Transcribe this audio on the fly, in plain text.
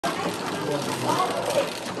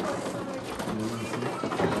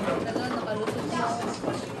Nakalusot na ako.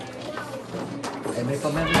 Eh, may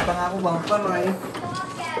pamember pa nga ako bang kamay.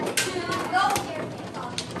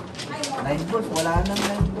 9 balls, wala nang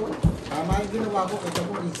 9 balls. Tama yung ginawa ko, kita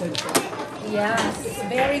ko research ko. Yes,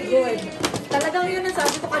 very good. Talagang yun ang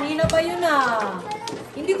sabi ko kanina pa yun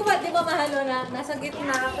Hindi ko ba, di ba mahalo na, nasa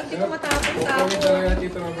gitna ako, hindi ko matapos ako. Kung talaga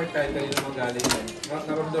dito Robert kahit kanina magaling yan.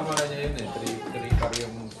 Naramdaman na niya yun eh. 3 car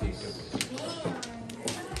yung secret.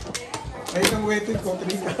 Ay, ang waiting ko, 3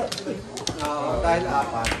 ka. Oo, dahil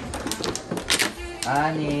 4.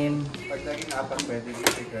 6. Pag naging 4, pwede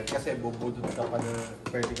yung secret. Kasi bubudod ka pa na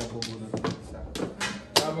pwede ka bubudod ng isa.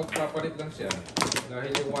 Magpapalit lang siya.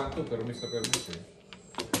 Dahil yung 1-2, permis na permis eh.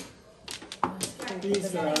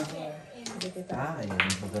 Please, Ayan,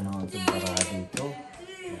 baga naman itong para dito.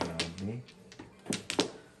 Grabe.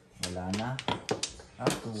 Wala na.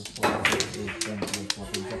 2, 4, 6, 7, 8,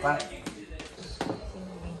 4. Isa pa.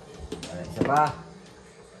 Isa pa.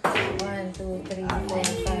 1, 2, 3, 4,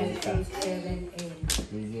 5, 6, 7, 8.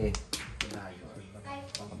 Sige.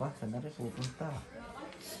 Aba, saan na rin pupunta?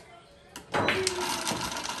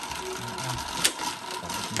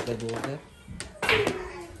 Tapos yung ka-joker.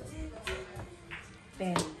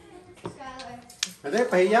 10. Hindi,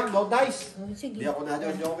 pahiyang, no dice. Oh, sige. Hindi ako na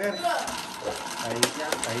yung joker.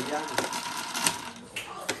 Pahiyang, pahiyang.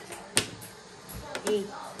 8.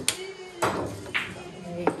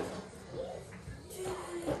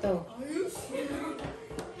 Ito.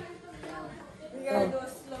 Ayaw.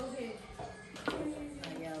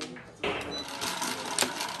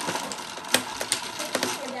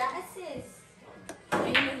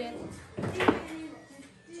 Ayun ulit.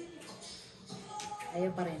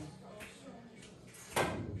 Ayaw pa rin.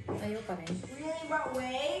 Ayaw pa rin.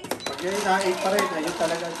 Pag yun na-8 pa rin, ayun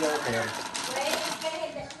talaga ang joker.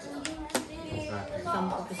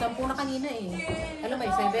 Sampu na kanina eh. Alam mo,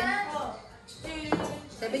 7?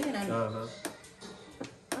 7 yun ano?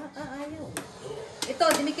 Ayaw. Ito,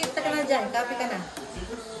 dinikita ka na dyan. Copy ka na.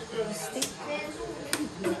 Stick.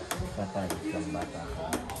 Patay, isang bata.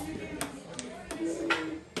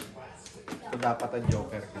 Ito dapat ang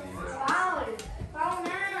joker kanina.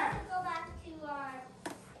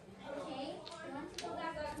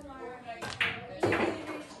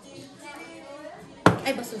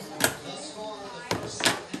 Ay, basus.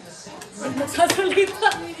 Ay, magsasalita.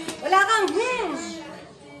 Wala kang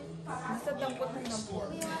Basta dampot ng dampot.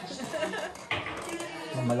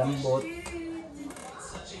 Malambot.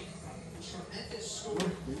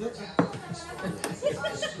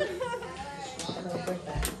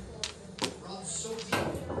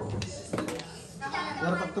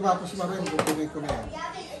 Pero pag tumapos si Maroon, bubugay ko na yan.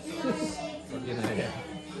 Pag yun na yan.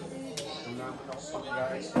 Wala naman ako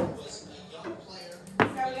pag-guys.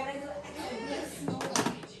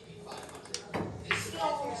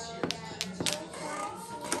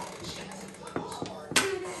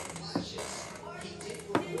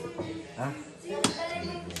 Ah,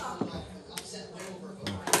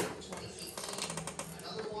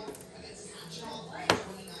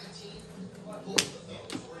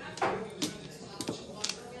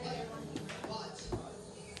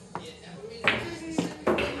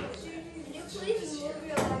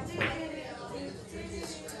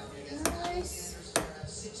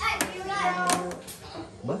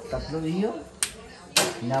 ba? Tatlo yun?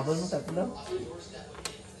 Hinabol mo tatlo?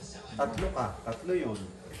 Tatlo ka, tatlo yun.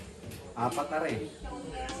 4 na rin.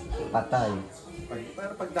 Patay.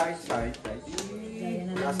 Pero pag dahil side,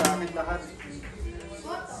 hindi nasa akin lahat.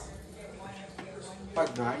 Pag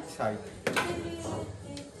night side.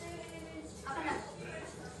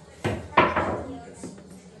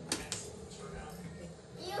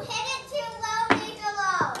 You hit it too low,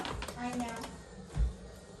 Nicolo. I know.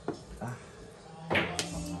 Ah.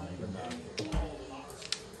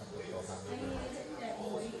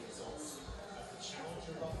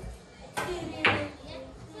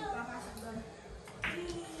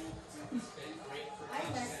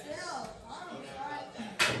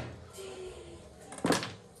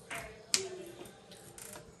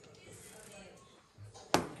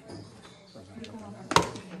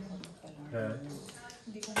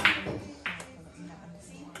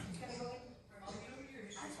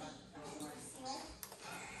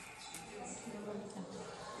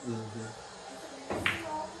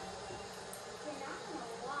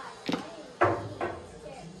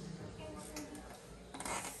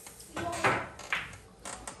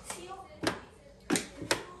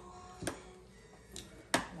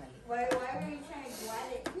 Why were you trying to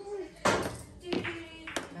grab it?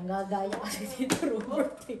 Nanggagaya kasi dito,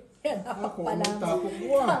 Robert. Yan, Ako, pala. tapok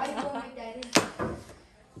mo ah. I told my daddy.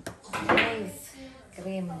 Nice.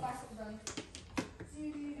 cream.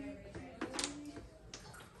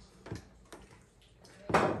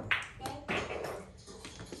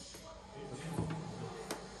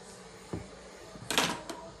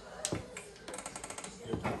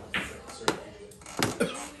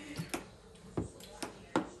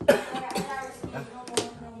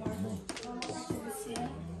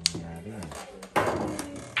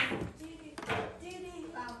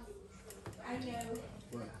 Nangyari yan.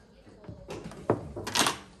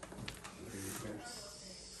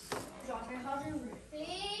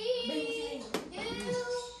 Please do this.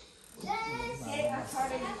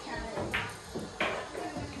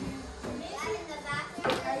 I'm in the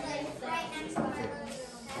bathroom, like right next to my room.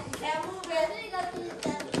 Okay? I'm gonna go to the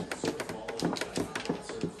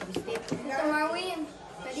Tito Marwin,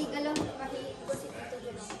 pwede ka lang mahilig ko si Tito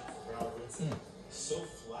Dito.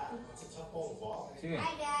 Sige.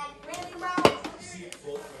 Hi, Dad. Really, bro?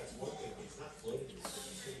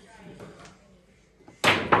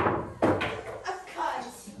 Of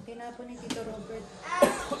course. Tinapon ni Tito Robert.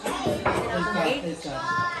 Hey,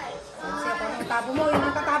 Kasi ako nang tapo mo, yung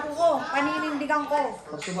natatapo ko. Paninindigan ko.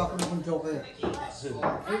 Kasi ba ako ng joker?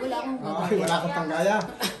 Ay, wala akong Ay, wala kang panggaya.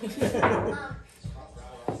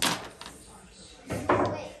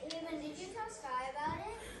 Wait, Leland, did you tell Sky about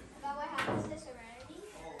it? About what happens to Serenity?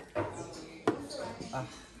 Ah,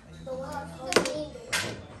 The one the main door.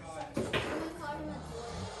 We called him a door.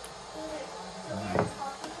 So we were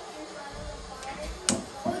talking in front of the fire.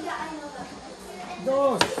 Oh yeah, I know that. And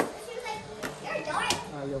Dos! she was like, you're a door.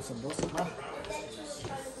 Ayaw sa dos, ha? Then she was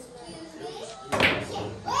like, excuse me?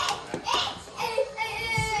 Shit, wait! Hey! I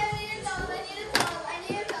need to tell him, I need to tell him, I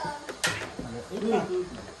need to tell him.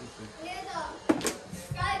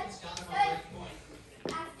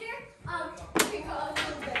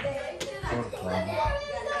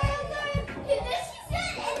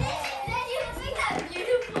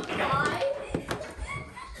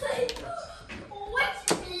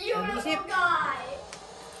 Ika.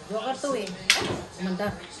 Joker to eh. Kumanda.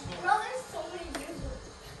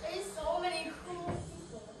 There's so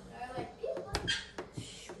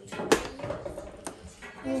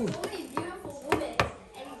many beautiful women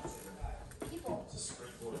and people.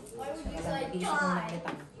 Why would you say Isip mo die?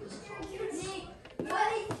 naglitang. Nick, why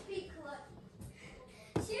did you speak club?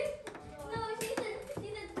 She, no, she said,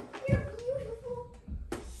 you're beautiful.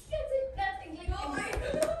 That's English.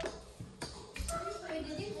 Wait,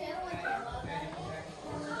 did you tell what you love that is?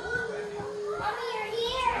 Mommy, you're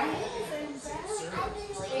here. I've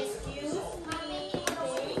been waiting. Excuse Mommy,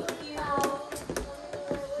 thank you.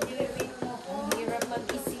 Ang hirap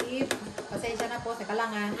mag-isip. Pasensya na po, teka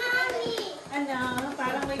lang ah. Mommy. Ano,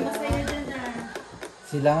 parang may masaya dyan ah.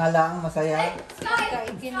 sila nga lang masaya. Pagka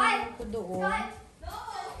ikinulong ko doon.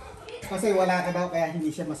 Kasi wala ka daw, kaya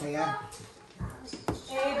hindi siya masaya.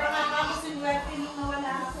 Eh, baka ako sinwerte nung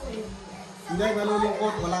nawala ako eh. Hindi,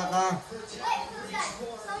 malulungkot, wala ka. Wait, who's that?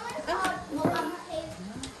 Someone called Mama Hey.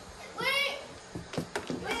 Wait!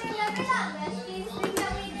 Wait, remember that besties thing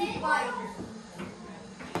that we did?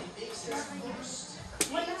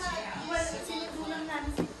 Wala, sinusulang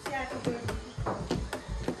namin si Ate Girl.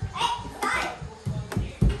 Hey, stop!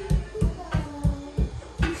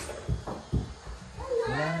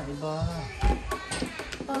 Wala na iba.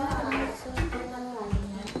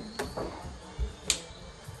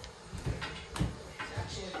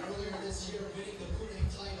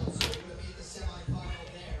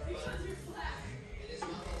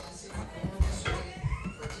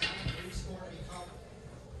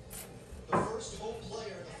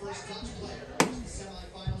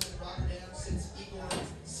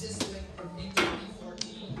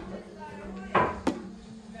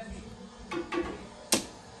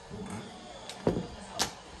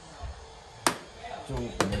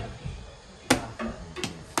 Joker.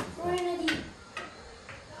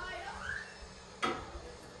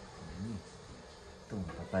 Itong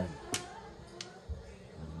patay.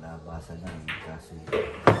 Ang labasan na yung kaso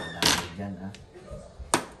wala ko dyan ah.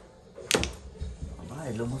 Aba,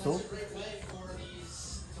 lumusok.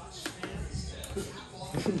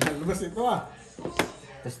 Nalabas ito ah.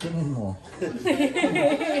 Tapos tingin mo.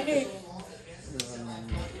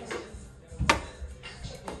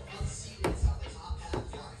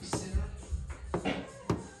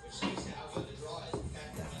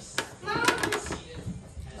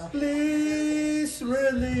 Please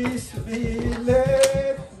release me,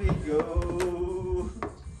 let me go.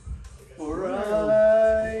 For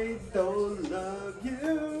I don't love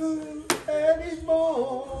you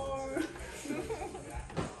anymore.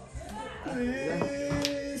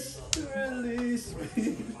 Please release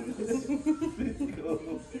me, let me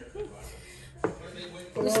go.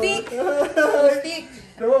 Stick! Stick!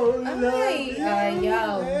 Ay,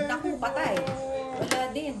 ayaw. Naku, patay. Wala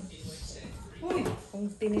din. Uy, kung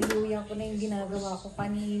tiniluyan ko na yung ginagawa ko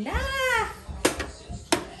kanina.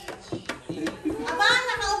 Aba,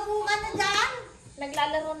 nakaupo ka na dyan.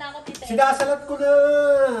 Naglalaro na ako, tita. Sinasalat ko na!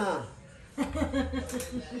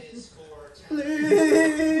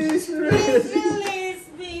 Please, Release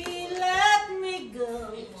me, let me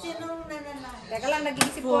go. Sinong nananay? Teka lang,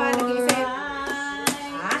 nag-iisip ko nag-iisip.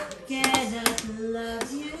 I cannot love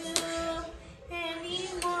you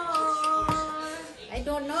anymore. I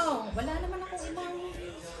don't know. Wala naman akong ibang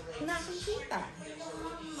nakikita.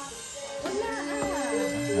 Wala.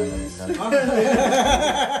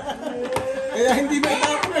 Kaya hindi na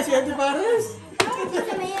itapon na si Ate Pares. Ano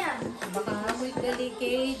na yan? Baka amoy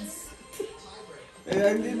delicades. Kaya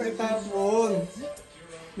hindi na itapon.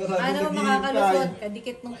 Ano makakalusot?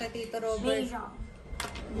 Kadikit nung kay Tito Robert.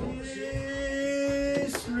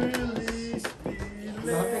 Please release me.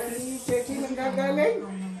 Bakit si Chechi nang gagaling?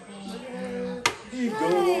 Go.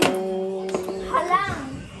 Halang.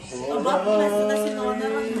 Aba, na si Nona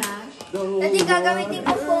lang na. Dati gagamitin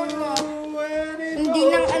ko phone mo. Hindi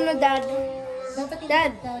ng ano, Dad.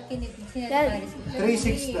 Dad. Dad.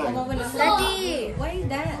 369. Daddy. Why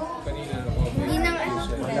that? Kanina ako. Hindi ng ano.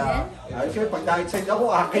 Wala. Ay, sure, pag dahil sa'yo ako,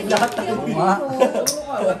 akin lahat. Ma.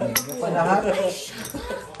 Hindi pa lahat.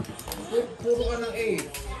 Puro ka ng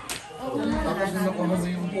 8. Tapos nung nakuha mo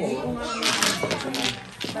yung 4.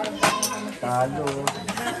 Talo.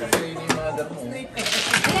 Kasi yung mother mo.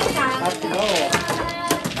 Tatlo.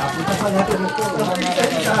 Napunta pa natin ito.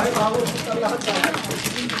 Dahil ako sa lahat.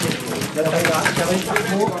 Dahil Hindi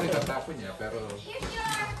ko rin tatapon niya, pero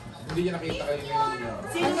hindi niya nakita kayo ngayon. Ano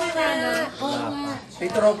nga? Oo nga.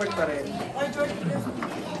 Tito Robert pa rin.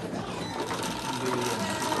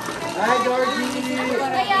 Hi, Georgie!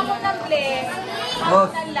 Kaya mo ng bless. Oh,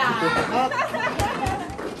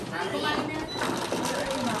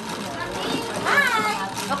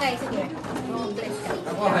 Okay, sige. Bless ka.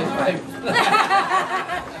 Ako, high five.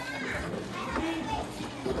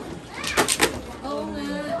 Oo nga.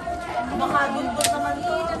 Makadulbot naman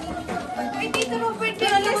to. Ay, Tito Robert,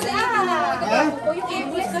 bless ah. O yung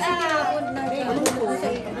bless kasi kinapon na rin.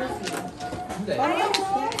 Hindi.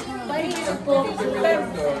 Iniisip ko,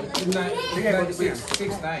 Sige,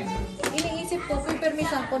 6-9. iniisip ko,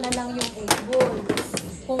 permission ko na lang yung 8 ball.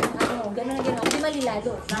 Kung ano, gano'n na gano'n. Hindi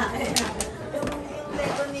malilado.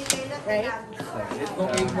 Right? Kung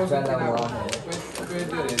 8 balls ang tinapon mo,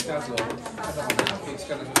 pwede rin. Kaso, fix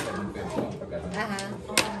ka na sa 7 pesos. Aha.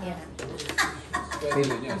 Yeah. Pwede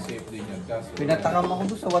rin yun, safe din yun. Kaso, pinatakam ako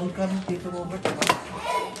doon sa 1 card ni Tito Robert.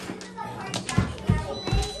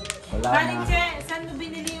 Wala Galing, na. Che, saan mo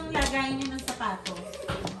binili yung lagayin niyo ng sapatos?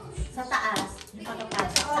 Sa taas.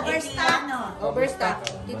 Overstock. Overstock.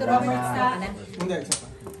 Tito Robert, stock na. Hindi, isa pa.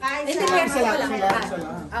 Hindi, Isa meron ko lang, lang. isa lang, isa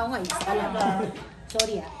lang. Oo nga, isa ka lang.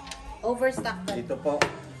 Sorry ah. Overstock ka. Dito po.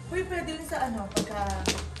 Uy, pwede rin sa ano, pagka...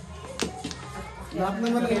 Lahat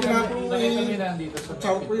naman ang tinapon mo nakita eh. nila dito sa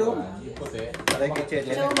Chow ko yun. yung puti. Aray kay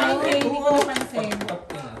Cheche. So, may hindi ko napansin.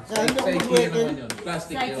 Sa IKEA naman yun.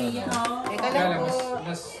 Plastic Sa yun. IKEA, oh. Teka Kaya lang lang, po.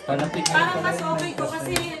 mas Panatik na Parang mas okay ko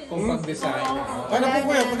kasi... kung pag-design. Paano po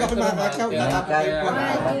kuya? Pag ako nakakachaw, tatapon ko yung 1,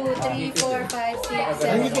 2, 3, 4, 5,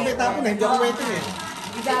 6, Hindi ko 7. may tapon eh. Hindi ako waiting eh.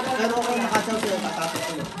 Isama Pero ako nakachaw sila, tatapon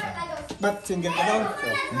ko yun. Ba't single ka daw?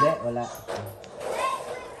 Hindi, wala.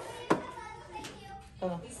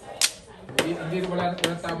 Hindi walang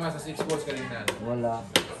tama sa 6 balls kanina. Wala.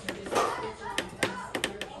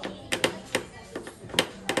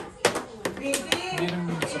 Hindi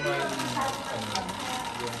naman masama yung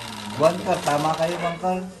One card, tama kayo, one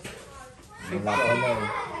card. Wala pala eh.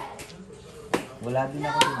 Wala din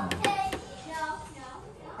ako din.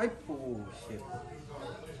 Ay po, shit.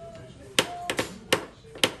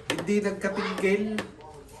 Hindi nagkatinggil.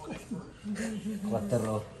 4.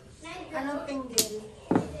 Anong tinggil?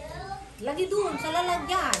 Lagi doon, sa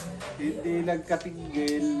lalagyan. Hindi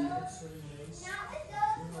nagkatinggil.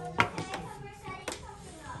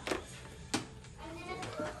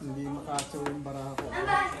 Hindi makachaw yung barako.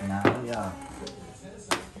 Naya.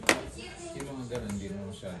 yung mga ganun, hindi mo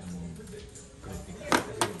masyadong critical.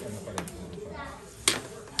 Kasi ano pa rin, puro pa.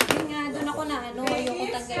 Yun nga, doon ako na ano, ayoko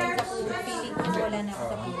tanggalin sa puro. Feeling ko wala na ako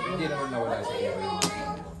sa puro. Hindi naman nawala sa iyo.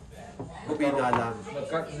 Bumina lang.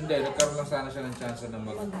 Hindi, nagkaroon lang sana siya ng chance na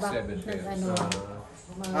Mag-back, mag-7 pair. ano.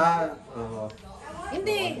 Oo.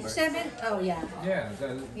 Hindi, 7, oh yeah. Yeah,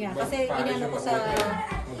 dahil Yeah, ba- kasi pares inano yung ko sa-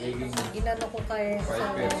 magiging Inano ko kay 5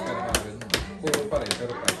 pairs ka na kagad. Puro pa rin,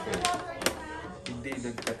 pero 5 pairs. Hindi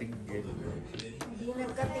nagkatinggil. Hindi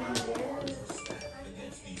nagkatinggil.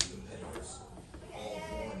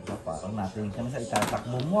 parang natin kami sa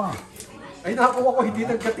itatakbo mo ah. Ay, nakakuha ko, hindi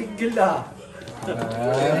nagkatigil ah.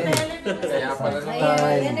 Ay, Kaya pala nung...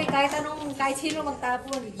 Ayan, yan eh, kahit sino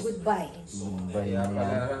magtapon, goodbye. goodbye na Kaya yan.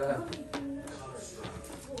 pala...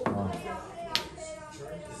 Oh.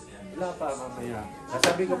 Wala pa mamaya.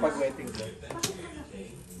 Nasabi ko pag waiting ko.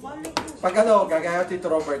 Pag ano, gagaya Tito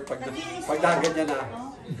Robert, pag naganyan na.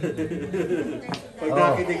 Pag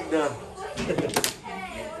nakinig na.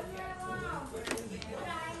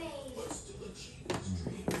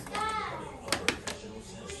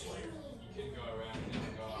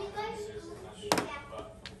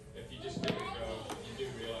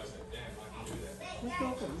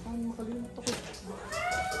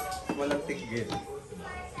 Walang tigil.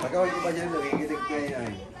 Pag ako yung iba niya, nakikinig na yan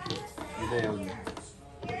ay. Yun na yun.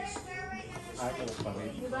 Ayaw pa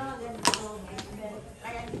rin.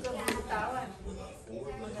 Kaya hindi ko bumutawan.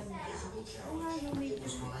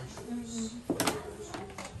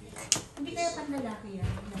 Hindi kaya panlalaki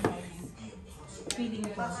yan. Feeling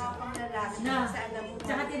ko. Pang lalaki. Na, Sa alam mo.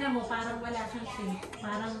 tsaka tinan mo, parang wala siyang shape.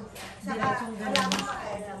 Parang Saka, diretsong wala gano'n. akong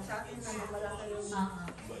pakialam. Sa akin naman, wala kayong... Oo.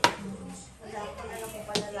 Wala akong pakialam kung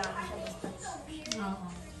palalaki siya. Basta. Oo.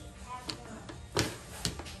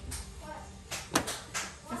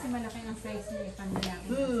 Kasi malaki ang size niya, eh, panlalaki.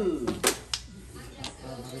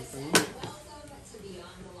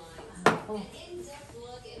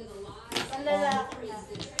 Ang lalaki na.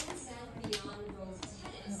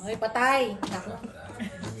 Okay, patay. Naku.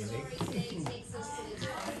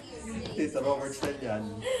 Tito Robert na yan.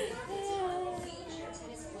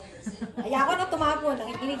 Ay, ako na tumapon.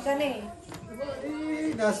 Nakikinig ka na eh.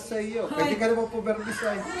 Eh, nasa sa iyo. Pwede ka naman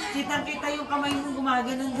puberticize. Kitang-kita yung kamay mo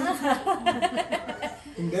gumaganon dun.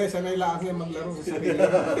 Hindi, sanay lang yan maglaro sa sarili.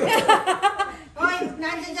 Hoy,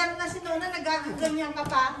 nandiyan dyan na si Nona, nagagaganyan ka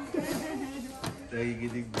pa.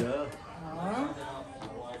 Nakikinig na.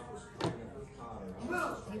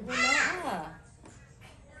 Iba na ah.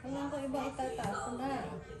 Kaya ko iba itataas ko na.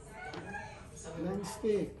 Ilang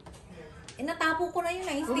stick. Eh, natapo ko na yun. Kung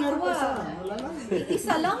Na-instinct meron ko pa isa, ah. wala lang.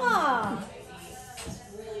 Isa lang ah.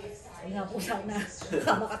 Ay nga po sana.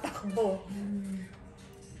 Baka makatakbo.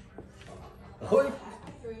 Hoy!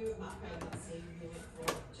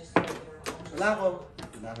 Wala ko.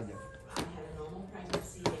 Wala ko dyan.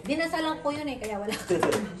 Dinasalang ko yun eh, kaya wala.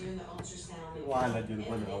 Wala dyan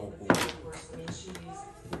naman ako po.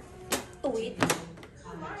 Tuwit.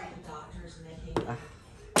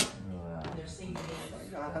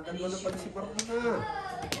 Nakakaganda mo na pala si Martina.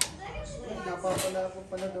 Napapala ko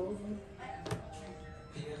pala daw.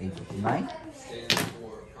 8:09?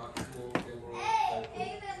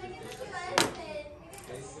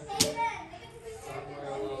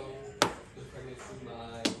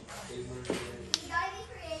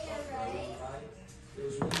 It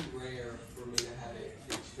was really rare for me to have it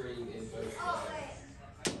extreme in both legs.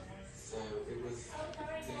 So it was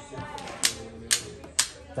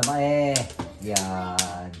Tama eh.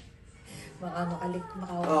 Yan. Baka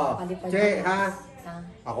Oh, makalipad. Che, ha? Ha?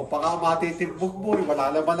 Ako pa nga matitimbog mo.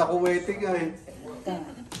 Wala naman ako waiting ay. Ka.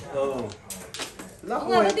 Oo. Wala Oo ko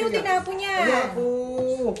nga, ba't waiting. yung tinapon niya? Wala ko.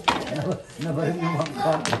 Nabarin naman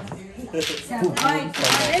ka. Hoy,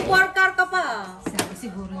 Eh, quarter ka pa. sabi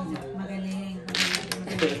siguro niya, magaling.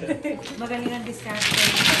 Magaling ang diskarte.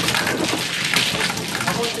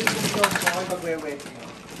 Ako timbog ko. Ako magwe-waiting.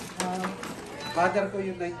 Father ko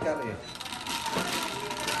yung night car eh.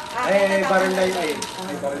 Baril na yun eh.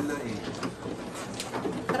 Ay, baril na eh.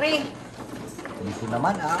 3. Dito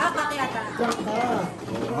naman ah. Pakyata.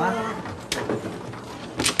 Oo nga.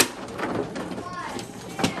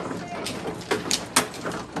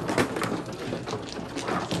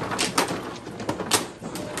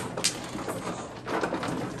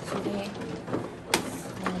 Sige.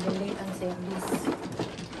 Delete ang service.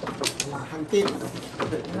 Mahangkit.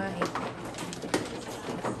 Diba eh.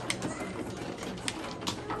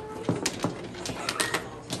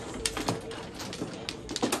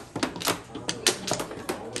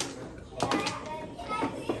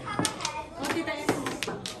 O, tita, yan.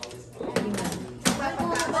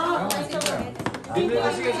 Hindi na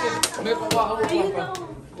sige. May kukuha ka pa.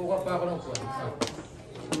 Kukuha pa ako ng kuha.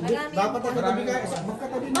 Hindi, dapat ang katabi ka.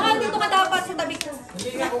 Magkatabi na. Mahal, dito ka dapat sa tabi ko. Hindi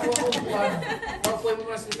nga kukuha ko kuha. Pag-kuha mo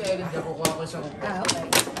mas kita Ellen, kukuha ko siyang kuha. Okay.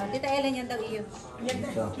 Tita Ellen, yan daw iyo.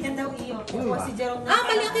 Yan daw iyo. Kuha si Jerome na.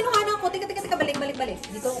 Mali ang kinuha ko. Teka, balik.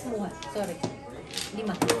 Dito ako kumuha. Sorry. 5.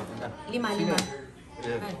 5.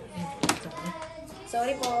 Ay,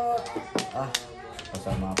 sorry po. Ah,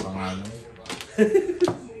 kasama pa nga nun.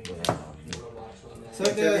 So,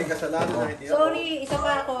 Kasi may kasalanan na hindi ako. Sorry, isa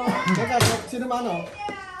pa ako. Teka, sino mano?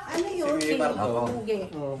 Ano yun? Sige, Marco. Sige.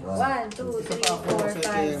 Oh. 1, 2, 3, 4,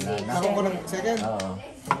 5, 6, Ako ko ng 7. second. Oo.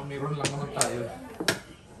 Meron lang naman tayo.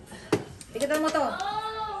 Tigatan mo to.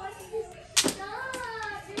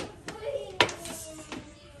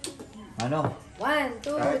 Ano? 1,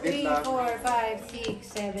 2, Kahit 3, lang. 4, 5, 6,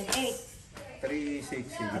 7, 8. 3, 6,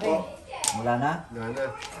 sige Okay. po. Wala na? Nana.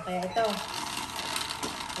 Okay, ito.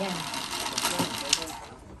 Yan.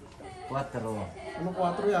 4. Ano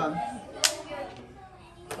 4 yan?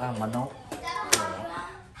 Ah, manok.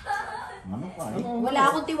 Manok pa eh. Wala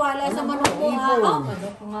akong tiwala sa manok ko ha. Oh,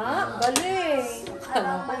 manok nga. Galing. Kala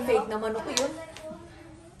ko fake na manok ko yun.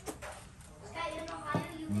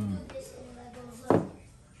 Hmm.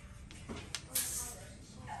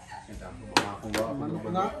 Hindi ako makakuha ako Manok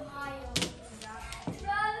ng nga.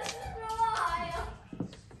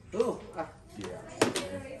 Oh, ah. Yeah.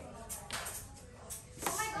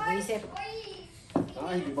 Nag-iisip.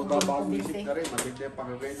 Ah, hindi magbabago isip na rin. Maganda yung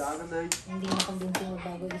pangangailangan na eh. Hindi na kumbinsi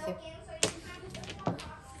magbago isip.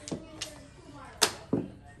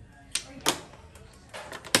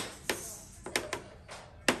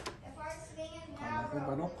 Ano yung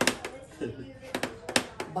manok?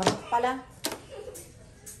 Barok pala.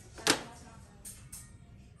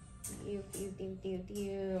 Tiyo, tiyo, tiyo, tiyo,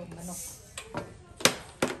 tiyo. Manok.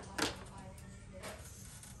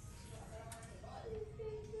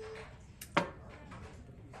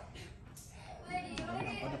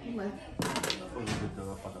 Ang good na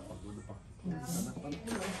nga pala pag ano pa.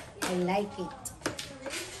 I like it.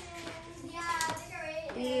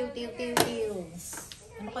 Tiyo, tiyo, tiyo, tiyo.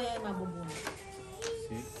 Ano kaya yung mabubunod?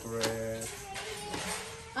 Secret.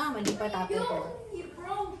 Ah, mali pa tapo ko.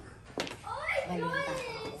 Mali yung tapo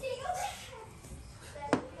ko.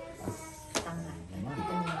 Tanga.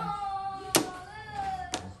 Dito mo na.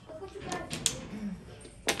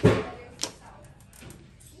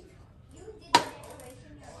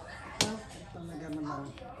 Talaga naman.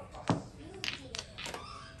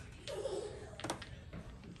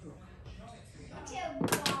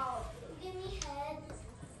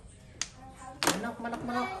 Manok, manok,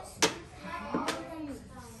 manok.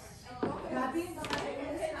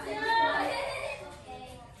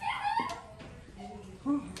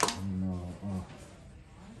 Ano? Oh.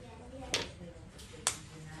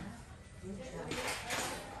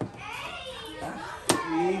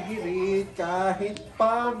 Igirit kahit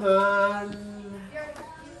paman.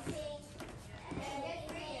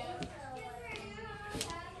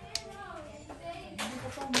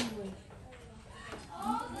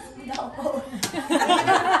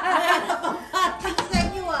 Sa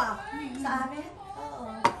inyo ah. Sa amin? Oo.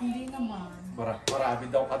 Hindi naman. Marami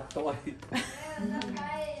daw kanto ay.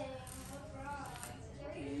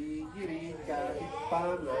 Igirit kahit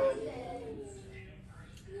paman.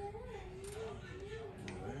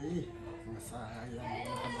 Ay, masayang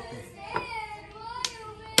nakabuti.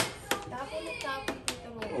 Tapo na tapo dito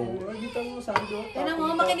mo. Oo, oh, dito mo sa ano. Kaya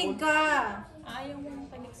mo, makinig ka. Ayaw mo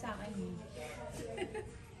makinig sa akin.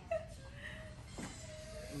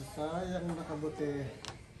 Masayang nakabuti.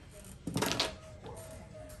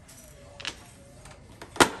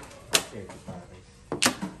 Okay, pare.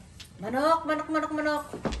 Manok, manok, manok, manok.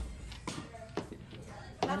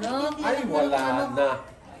 Manok. Ay, wala na.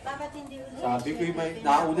 Bakit hindi ulit? Sabi ko yung may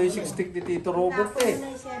nauna yung 6 stick ni Tito Robert eh.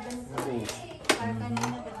 Tapos na yung 7. Oo, Para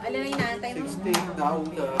kanina. Alam na inaantay mo. 6 stick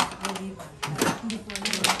nauna.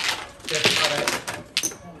 Check pare.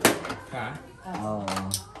 Ha? Oo.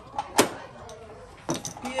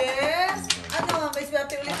 Yes! Ano? May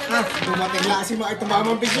swerte ulit na Ah, dumating lang si Mike.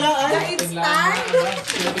 Tumamang bigla ay. It's time!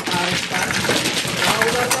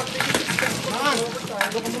 Man,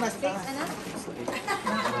 ano ka muna sa taas? Ano?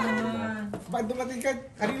 Bakit dumating ka?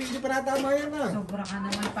 Kanina hindi pa natama yan ah. Sobra ka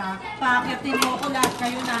naman pa. Pakitin mo ko lahat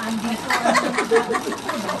kayo na andito.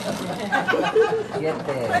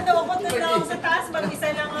 Siete. Ano ako na lang sa taas, mag-isa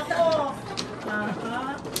lang ako.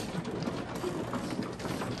 Aha.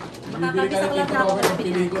 Bibili ka ng Tito Robert ng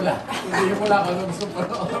pelikula. Hindi mo lang ano gusto pa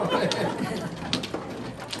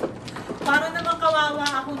Para naman kawawa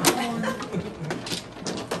ako noon.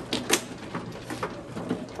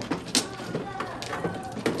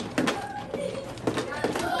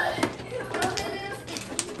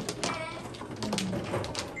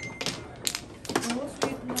 Oh,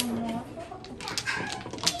 sweet naman.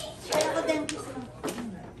 Kaya ako dentist lang.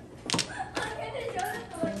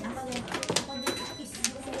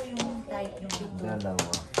 Yung type yung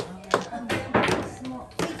Dalawa.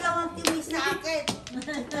 ikaw ang timis na akin.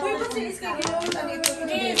 Uy, ba't si Iska ginupitan ito?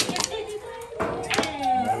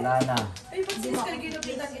 Wala na. Ay, ba't si Iska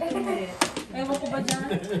ginupitan ito? Ewan ko ba dyan?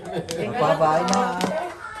 Magbabahay na.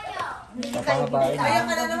 Papahabain. Ayaw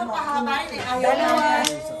ka na naman pahabain eh. Ayaw Dalawa.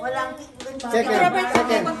 Walang Second. Robert, Second.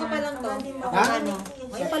 second ko pa lang to. Ha?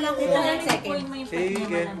 Ngayon pa lang ito yung second.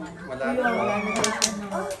 Sige. Wala na.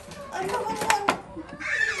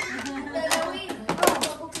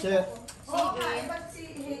 Check. Ba't si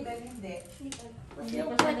Hayden hindi? Hindi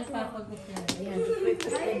ako siya nagpapagod yan. Ayan,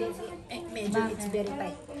 medyo it's very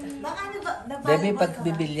tight. Baka Debe, pag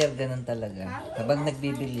bibilyar, ganun talaga. Habang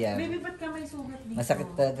nagbibilyar, Baby, ba't ka may sugat dito? masakit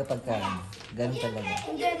talaga pagka ganun talaga.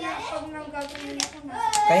 Hindi na pag nagagawin ako na.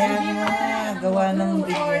 Kaya nga, gawa ng 4,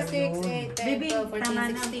 bilyar 6, yun. 8, Baby, 10,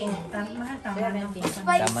 12, tama 14, na 16.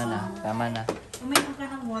 po. Tama na po. Tama na, tama na. Uminom ka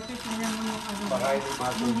ng water, tingnan mo yung ano. Baka hindi Yung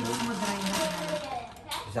matubol. lips mo dry na.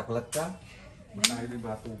 Isaklat ka? Baka hindi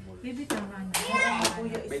matubol. Baby, tama na.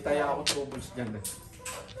 May taya ako troubles dyan eh.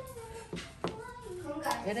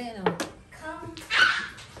 Pero yan o.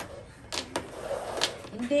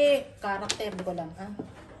 Hindi, karakter ko lang. Ah.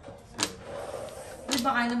 Uy,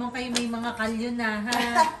 baka naman kayo may mga kalyo na, ha?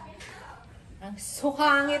 Ang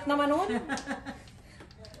sukangit naman nun.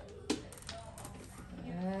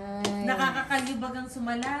 Ay, Nakakakalyo bagang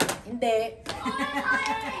sumala. hindi.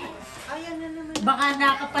 Ayan na naman. Baka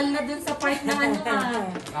nakapal na dun sa part ng ano, ha?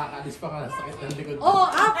 Nakakalis pa ka, sakit ng likod. Oo,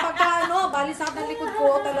 pagka bali sakit ng likod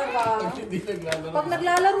ko talaga. Hindi naglalaro. Pag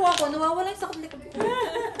naglalaro ako, nawawala yung sakit ng likod ko.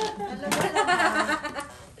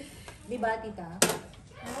 Di ba, tita?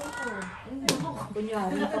 Oo.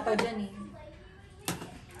 Kunyari ka pa dyan eh.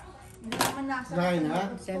 Hindi naman nasa. 9 ha?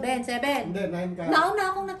 7. Hindi, 9 ka. Nauna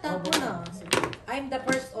akong nagtapo na. I'm the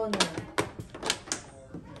first owner.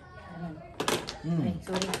 Ay,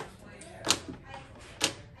 sorry.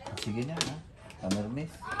 Sige na, ha? Kamermis.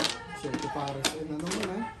 Siyempre pares. Ano naman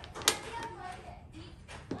ha?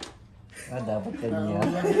 Dapat kanya.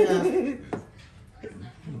 Lagi na.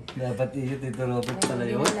 Dapat iyo, Tito Robert pala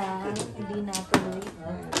yun. Wala, hindi natuloy.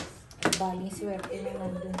 Baling swerte na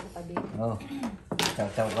nandun sa tabi. Oh,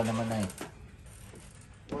 tataw ka naman na eh.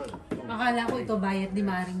 Akala ko ito bayat ni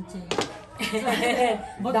Maring Che.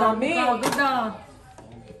 Dami. Agad ah.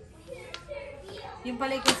 Yung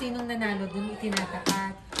pala kung sinong nanalo dun,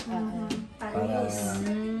 itinatapat. Para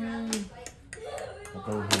Mm.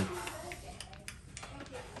 ito hits.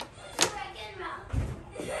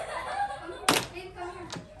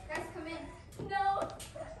 Guys, come in. No.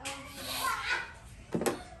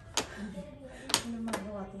 Ano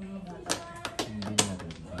magawa ko mga bata? Hindi na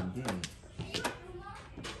rin. Hindi.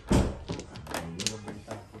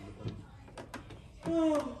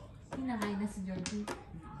 Hinakain na si Georgie.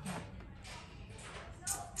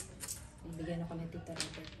 Bibigyan ako ng Tita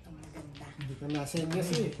Robert. Ang maganda. Hindi ka nasa inyo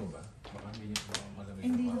eh. Ito ba? Baka hindi niyo pa malamig.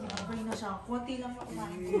 Hindi na okay na siya. Kunti lang yung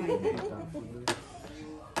kumain.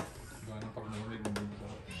 Gawa ng pag nahulog, hindi ko.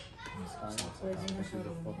 Pwede na siya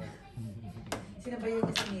rin. Sinabayan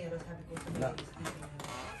niya si Nero. Sabi ko, sabayan niya si Nero.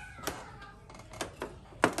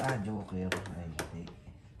 Joker. Ay, hindi.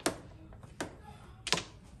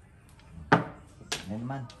 Yan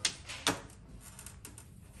man.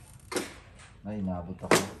 Ay, naabot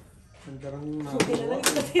ako. Ang darang Buti na lang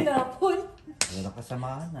ito tinapon. Wala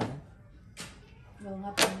kasamahan, ha? Oo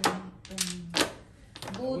nga,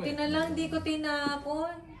 buti na lang di ko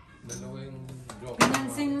tinapon. Dalawa yung joke.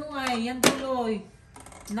 Pinansin mo ay, yan tuloy.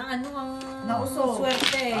 Na ano ang Nauso.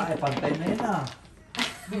 swerte. Ay, pantay na yun, ah.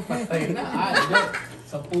 Patay na. Hindi.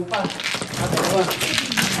 10 pa. Dalawa.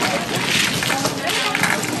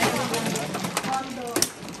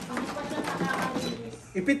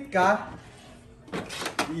 Ipit ka?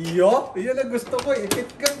 Iyo? Iyon ang gusto ko.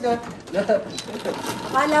 Ipit ka na.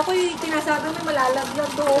 Akala ko yung tinasabi mo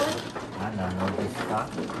malalaglag doon. Nanotis ka?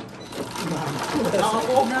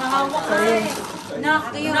 Nahawak ka eh.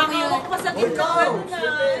 Nakahawak pa sa gitna. Ano na?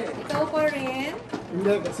 Ikaw pa rin.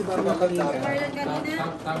 Hindi, kasi parang kanina. Marlon kanina.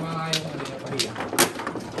 Tama nga yung kanina pahiya.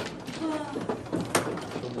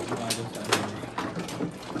 Tumutuwa doon sa ano.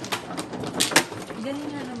 Galing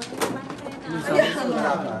nga naman. Paano kaya na?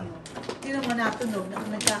 Wala ka. Hindi naman natunog.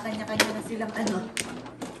 Nagkakanya-kanya na silang ano.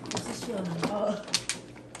 Posisyon. Oo.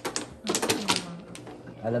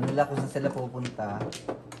 Alam nila kung saan sila pupunta.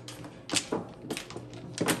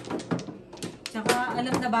 Tsaka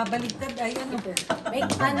alam na babaligtad ay ano. May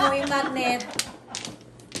ano yung magnet.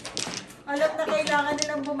 Alam na kailangan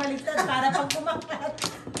nilang bumaliktad para pag kumakat.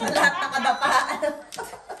 Lahat nakadapa.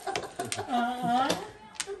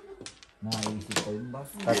 Naisip ko yun ba?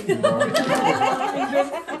 Tatlo.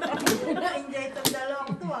 Na-enjoy itong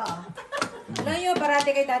dalawang to ah. Alam nyo, parati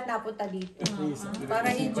kayo dahil napunta dito. Para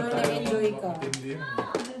enjoy na enjoy ka. Hindi yan.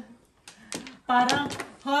 Parang,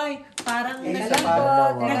 hoy, parang Teka lang po,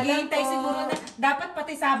 teka lang naghihintay po. siguro na, dapat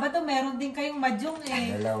pati Sabado meron din kayong madyong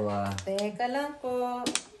eh. Dalawa. Teka lang po.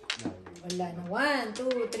 Wala na. 1, 2,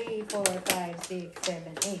 3, 4, 5, 6,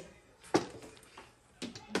 7, 8.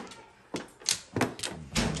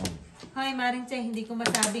 Hoy, Maring Chay, hindi ko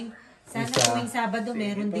masabing sana Isa. tuwing Sabado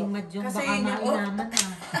meron ding madyong. Kasi Baka yun yung- mainaman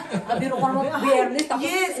ah. Biro ka naman biyernes. Tapos,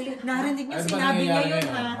 Yes! Narinig niyo Ano ba sinabi nangyayari ngayon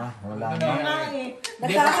ngayon? ha. Wala Ano na. nangyayari?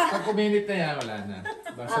 Hindi, pag kuminit na yan, wala na.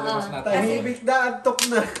 Basta labas natin. Tahimik na, antok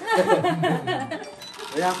na.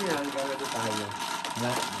 Kaya ko yan, gagawin tayo.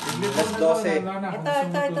 Hindi pa Alas 12. wala na.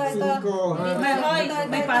 ito. Cinco. May, hoy,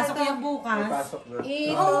 may pasok ito. yung May bukas. pasok na.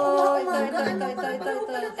 Ito.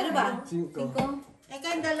 Ano ba? Cinco. 5? Eh,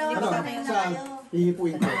 kayong dalawa Ano? sanay na Saan? kayo.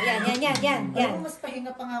 Hihipuin ko. Yan. Ano, mas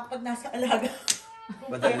pahinga pa nga ako pag nasa alaga.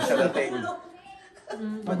 Madali sa lating.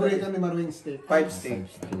 Paborito ni Marwing steak. 5 steak.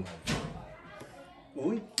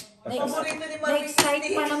 Uy. Paborito ni Marvin. Na-excite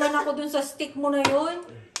pa naman ako dun sa stick mo na yun.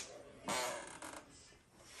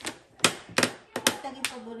 Taging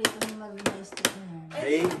paborito ng mga steak mo.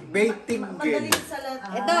 Baiting Magaling game. sa lahat.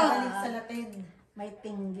 Ito. Magaling sa Latin. May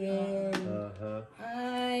tinggel.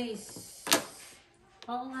 Nice.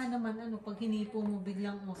 Oo nga naman, ano, pag hinipo mo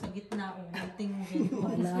biglang mo sa gitna o may tinggel.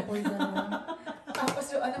 Wala ko gano'n. Tapos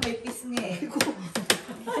yung ano, may pisngi eh.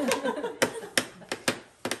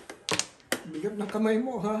 Bigat ng kamay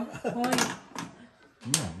mo, ha? Hoy,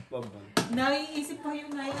 Yan. naiisip pa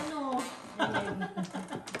yun na ano.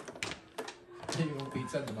 Yung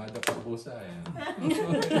pizza, dumadapa pusa.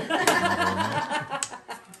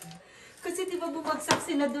 Kasi di ba bumagsak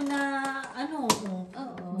sila doon na ano,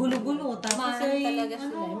 Oo. gulo-gulo. Tapos Maano ay, talaga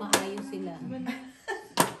sila, maayos sila.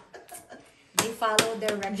 They follow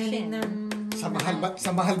galing direction. ng...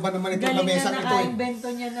 Sa mahal ba naman itong Galing lamesa na ito eh? naka-invento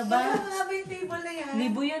niya na ba? Ano nga ba yung table na yan?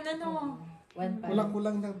 Libo yan ano. 1.5.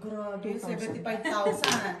 Kulang-kulang na. Grabe, 2,000. 75,000.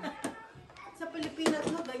 Sa Pilipinas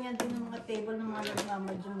mo, ganyan din ang mga table ng mga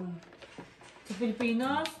nagmamadyo. Sa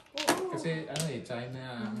Pilipinas? Kasi ano eh, China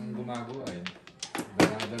ang gumagawa eh.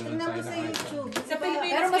 Dala-dala ng Tingnan mo China sa kahit YouTube. Sa Pero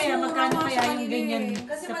Pilipinas mas kaya mura magkano nga kaya sa yung kanila ganyan eh.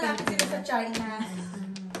 Kasi sa malapit sila sa China.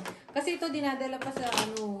 Kasi ito dinadala pa sa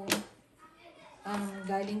ano,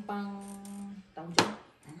 galing pang, tawag dyan?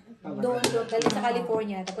 Doon, dali sa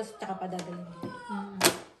California, tapos tsaka pa dadalhin dito.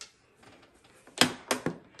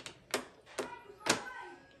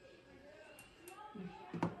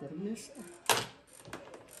 Permis.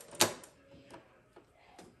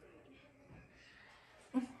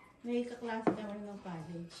 May kaklase kami ng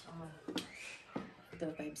college. Ito,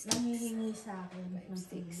 5 Nangihingi sa akin ng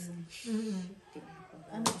table.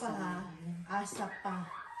 Ano pa ha? Asap pa.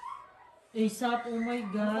 ASAP, oh my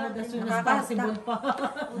God. As soon as possible pa.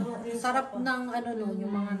 Sarap ng ano nun,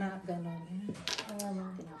 yung mga na gano'n.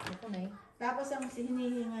 Tinapos ko na eh. Tapos ang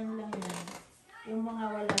hinihingan lang yan, yung mga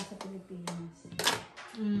wala sa Pilipinas.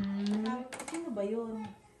 Sabi ko, sino ba yun?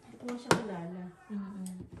 Hindi ko siya kilala.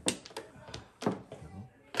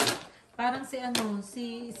 Parang si ano,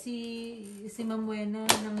 si Ma'am Buena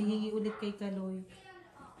nanghihingi ulit kay Kaloy.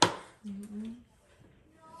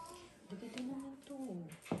 Dito naman to.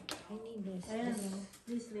 I need this. Ayan,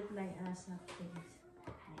 please reply ASAP, please.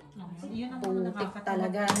 Yun ang Putik nakakatawa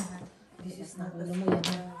talaga. lahat. This is not ulo mo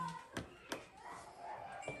yan.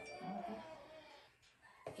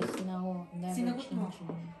 Is now never Sinagot mo?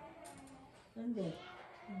 changing. Hindi.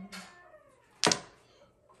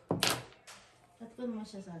 At ko naman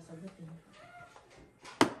siya sasagutin.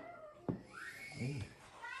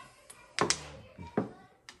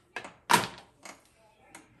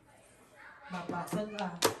 Mapasag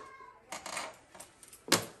ah.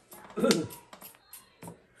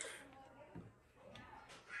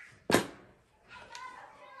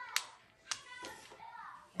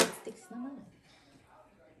 Sticks naman.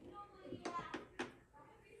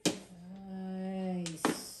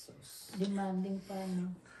 Nice. Demanding pa, no?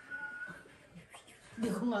 Hindi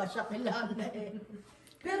ko nga siya kilala eh.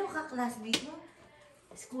 Pero ka-classmate mo?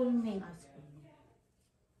 Schoolmate.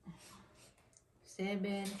 7,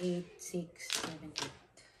 8, 6, 7,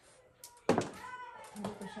 8. Hindi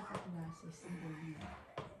ko siya ka-klase.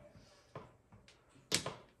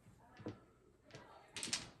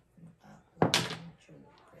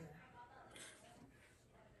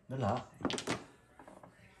 Wala.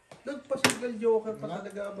 Nagpa-single joker pa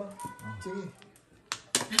talaga ba? Sige.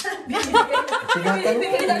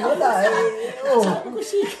 Tinatanong ko, wala eh. Oh.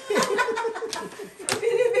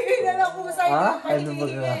 Binibigay na lang po sa Ha? Ano ba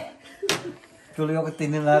ka? Tuloy ako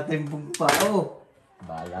tingnan natin pong pao.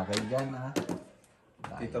 Bahala kayo dyan, ha?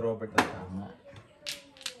 Tito Robert at Tama.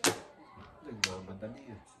 nagmamadali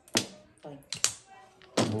yun.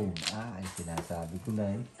 Boom. Ay, sinasabi ko na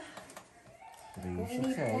eh.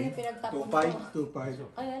 3-6 Kung eh. pinagtapos 2-5.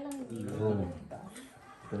 2,500. Kaya lang. Boom.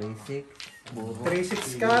 3-6.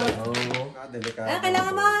 3-6 car. Oo. Delikado.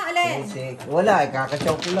 Kailangan mo, alin? 6. Wala,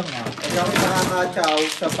 kakatsaw ko lang ah. Pag ako nakaka-chow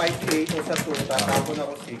sa 5-8 o sa 2, tatapon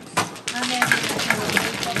ako 6.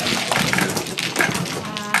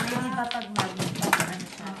 Kapag magnet, ano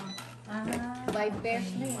siya? 5 pairs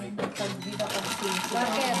na yun. Pag di ba pag sales.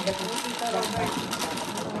 Bakit? Tito Robert.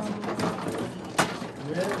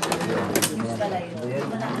 Pala yun.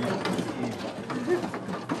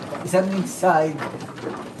 Isang inside.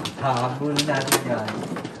 Habol na rin yan.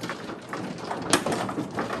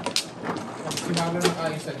 Sinalo na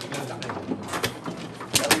kayo sa ligang laki.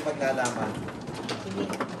 Kami paglalaman.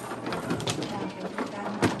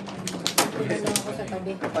 Dito lang ako sa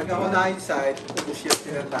tabi. Pag ako na-inside, ubus yan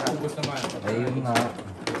sila lahat. Ubus naman. Ayun nga.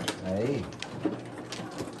 Ay.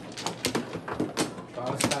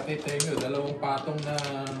 Para sa Tatay Temyo, 2 patong na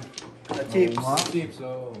Na chips. Oo nga. chips.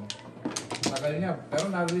 So, tagal niya. Pero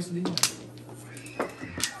na-release din niya.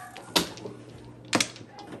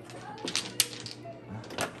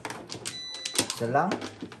 Isa lang?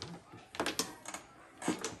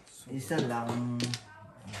 Isa lang.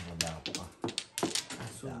 Wala pa.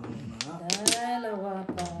 Dalawa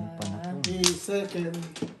pa. The second.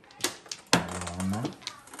 Wala na.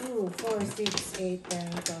 2, 4, 6, 8,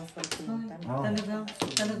 10, 12, 14. Oh. Talagang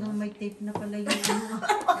may tape na pala yun. 3-6.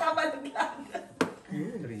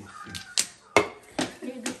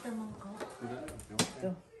 Hindi gusto mo ko.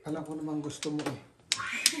 Alam ko naman gusto mo eh.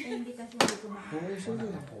 Hindi kasi hindi ko makakas. Oo, sige.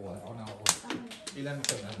 Ako na ako. Ilan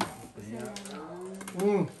ka na?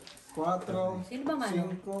 4, Sino ba mano?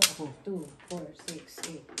 5, ako. 2, 4, 6,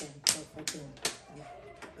 8, 10, 12, 14.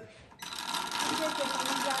 Kasi kung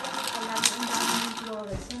maglalaro ka lang, ang dami ng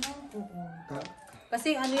flores. Ano?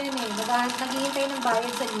 Kasi ano yan eh, naghihintay ng bayad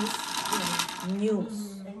sa news.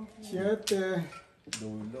 News. 7.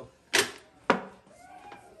 Dulo.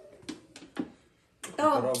 Ito.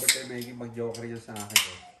 Robert ay may mag-joker yan sa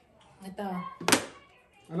akin. Ito.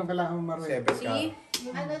 Anong kailangan mo, Maroy? 7 car. See?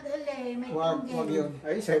 Ano dali? May Wag yun.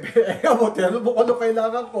 Ay, 7. Eh, mo, tinanong mo kung ano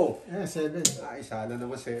kailangan ko. 7. Isa na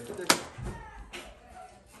naman 7.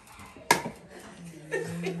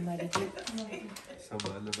 Malikit.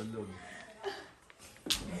 Sama naman nun.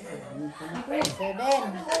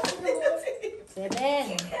 7.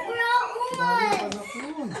 7.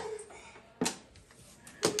 Sino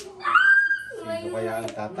kaya ang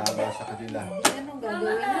tatama sa kanila? Hindi anong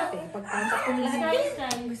gagawin natin? Pagtatak ko lahat.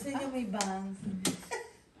 Gusto niyo may bangs.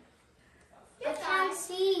 I can't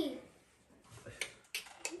see.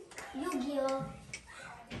 Yu-Gi-Oh!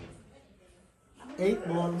 8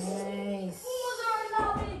 balls. Nice.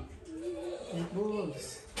 8 balls.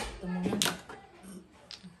 Ito muna.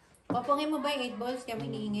 Papungin mo ba yung 8 balls? Kami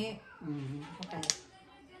hinihingi. Okay.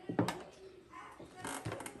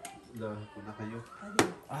 Unahan ko na kayo.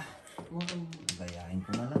 Bayain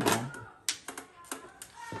ko na lang yan.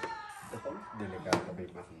 Delikado may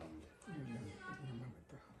makina.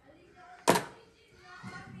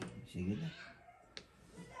 Sige na.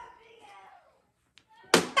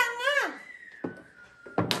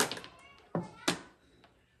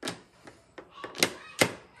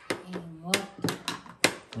 Ingot.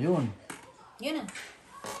 Ayun. Yun na.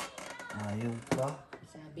 Ayaw pa.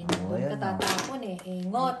 Sabi na doon ayan ka na. tatapon eh.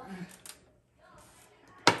 Ingot.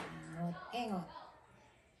 Ingot. Ingot.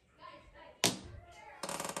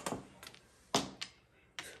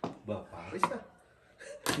 Ba, Paris ah.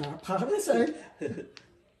 Nakapares eh.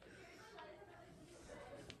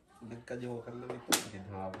 Nagka-joker lang ito.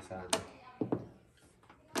 Ginhawa sana.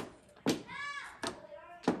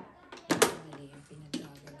 Mali yung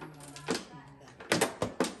pinagkagalawa.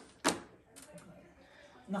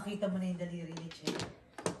 Nakita mo na yung daliri ni Che.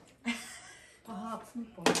 Kahapon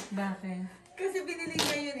po. Bakit? Kasi binili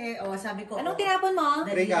niya yun eh. O, sabi ko. Anong tinapon mo?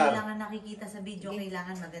 Daliri Rika. kailangan nakikita sa video,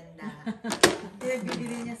 kailangan maganda.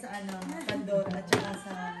 Bibili niya sa ano, pandot at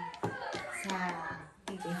saka sa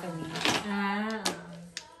Tiffany.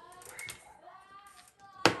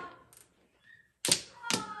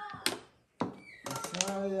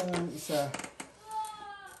 Sayang isa.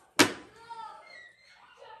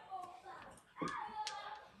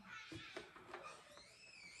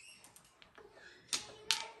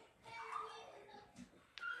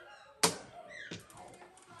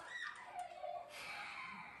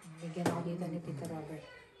 Bigyan ako dito ni Tito Robert.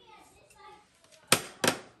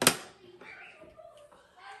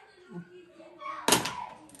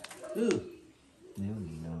 Ayun,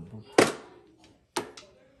 inabot.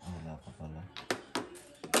 Wala pa pala.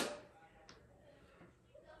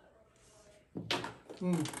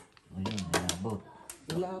 Ayun, inabot.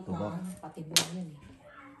 Wala Ito ba? pa. Pati mo yun eh.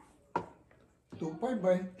 2-5 ba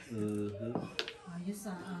eh? Ayos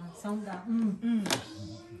sound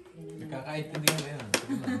Nagkakaintindihan na yan.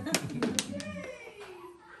 Sige na.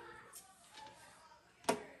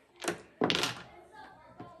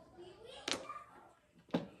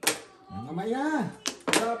 Mamaya.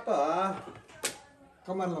 Wala pa ah.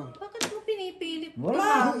 Kamarlon. Bakit mo pinipilit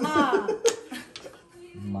Wala. mama?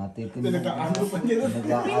 Matitim. Pinag-aano pa nila.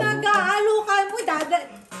 Pinag-aalo ka mo,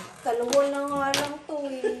 dalawa na nga lang to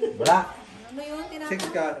eh. Wala. Ano yun? Six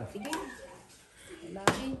ka. Sige. Wala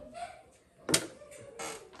eh.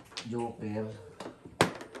 Joker.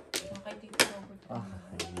 Bakit dito Robert? Ayan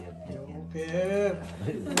din yan. Joker.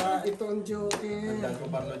 Wala ito ang Joker. Tandaan ko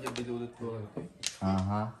parlo dyan dinulot ko.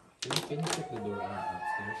 Aha. Can you check the door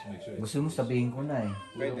upstairs? Make sure Gusto mo sabihin ko na eh.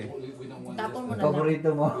 Pwede. We don't want Tapon mo just... na lang. Paborito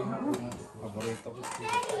mo. Paborito ko.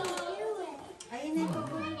 Ayun na yung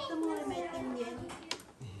paborito mo, may tingin.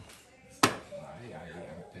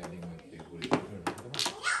 I'm telling my favorite girl.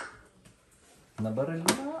 Nabaril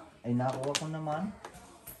na. Ay, nakuha ko naman.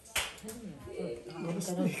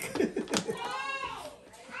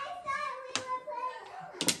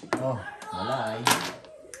 Oh, wala ay.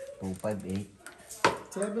 258.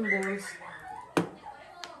 7 balls.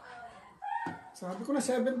 Sabi ko na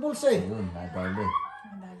 7 balls eh. Ayun, nadali.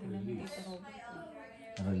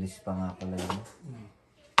 Release pa nga pala yun.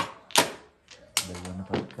 Dalawa na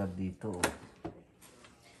pagkar dito. Oh.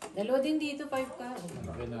 Dalawa din dito, 5 ka.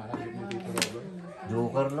 Kinahanap mo dito, Robert.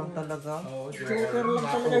 Joker lang talaga. Joker lang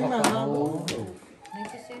talaga yung nahabol. Oo.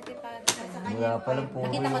 97 pa. Wala palang po.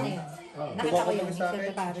 Nakita ko na yun. Nakita ko yung Mr.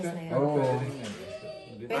 Paris na yun. Oo.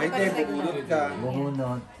 Pwede Ay, pa hindi, rin bumunot ka.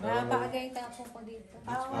 Bumunot. Napakagay tapo ko dito.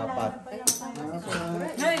 Apat.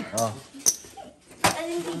 Hey! Oh.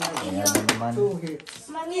 Kaya na naman. 2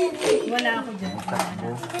 hits. Wala ako dyan. Takbo.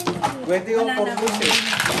 Pwede yung focus eh.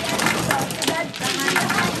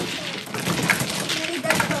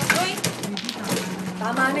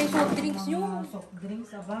 Tama na yung soft drinks nyo. Soft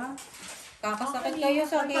drinks, aba. Kakasakit kayo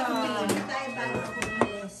sa kidney.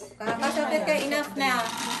 Kakasakit kayo, enough na.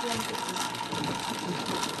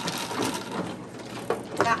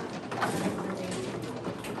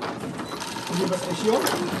 Hindi ba sesyo?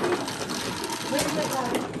 Huwag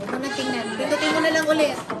mo na tingnan. Pindutin mo na lang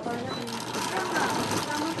ulit.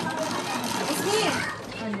 Isni.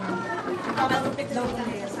 Papagupit daw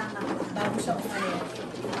ulit. Bago siya umalis.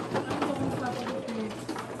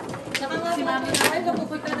 Saka nga si mami na, ay,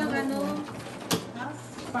 kapupunta ng ano.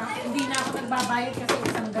 Hindi na ako nagbabayad kasi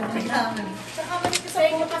isang ganun lang. Saka balik Sa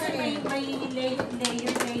inyo kasi may layer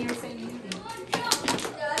sa inyo.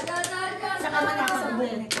 Saka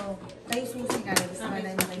nakakasabog nito. Tayo susi ka. Gusto ka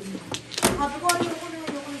na kayo. Sabi ko, ayoko na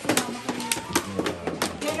sinama ko na.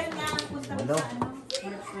 Kailan nga ang punta mo Hello? sa ano?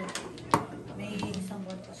 May isang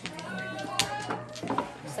buwan pa siya.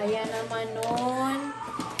 Saya naman nun.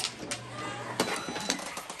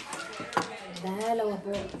 Dalawa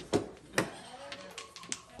po.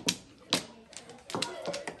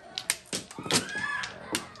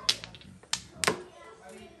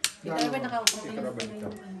 Ikaw ba nakaupo?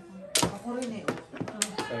 Ako rin eh.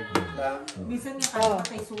 Second lang. Minsan nga kahit pa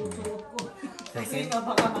kay susuot ko. Kasi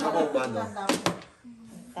baka Ako ba no?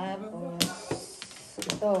 Tapos,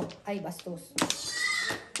 ito. Ay, bastos.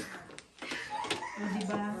 O,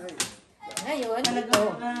 diba? Ngayon, ito.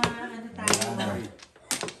 Talagang ano tayo.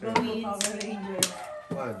 Gawin. Power Ranger.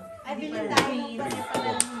 One. Ay, bilhin tayo ng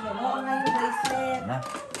pala. Oo nga yung bracelet. Na.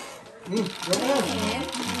 Joker.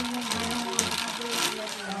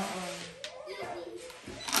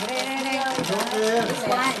 Ayan. Joker.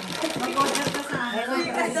 One. Mag-order ka sa akin.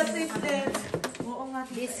 Sa bracelet. Oo nga.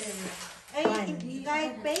 This. Ay,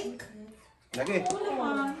 kahit fake? Lagi. Oo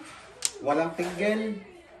naman. Walang tinggen.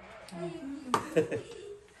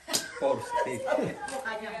 Four stick.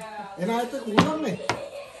 Eh na ito, kulang eh.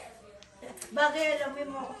 Bagay alam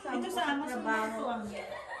mo ako sa Ito sa Amazon na ito ah.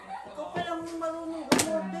 Ikaw pa lang marunong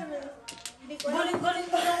umorder eh. Hindi ko alam. Galing-galing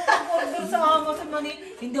ko lang order sa Amazon.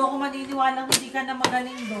 Hindi ako maniniwalang hindi ka na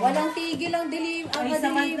magaling doon. Walang tigil ang delivery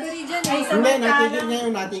dyan. Ay, Eh. sa Hindi, Samantala. natigil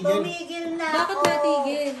ngayon, natigil. Tumigil na Bakit ako.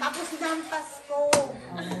 natigil? Tapos nampas ko.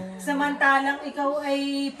 Samantalang ikaw ay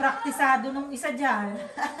praktisado nung isa dyan.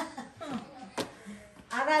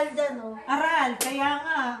 Aral dyan oh. Aral, kaya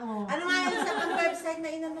nga. Oh. Ano nga yung sa website na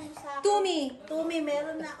inano mo sa akin? Tumi. Tumi,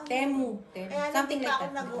 meron na ako. Temu. Kaya Something hindi like pa ako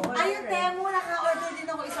that. nag-order. Ayun, Temo, naka-order din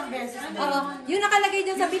ako isang beses. Oo. Yung nakalagay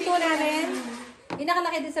dyan sa pinto namin. Yung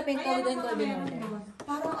nakalagay din sa pinto doon ko din.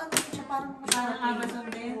 Parang ano siya, parang mas Parang Amazon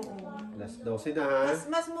din. Last 12 na ha.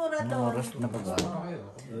 mas mura to. Anong oras na ba?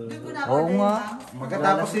 Hindi ko na Oo nga.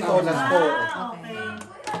 Pagkatapos nito, last 4. Ah, okay.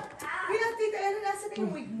 Bilang tita, ano nasa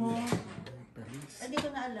yung wig mo? Hindi ko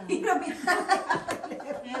na alam. Hiramin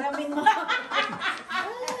mo.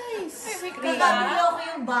 Nagkabilo ko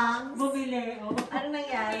yung bank. Bumili. Oh. Ano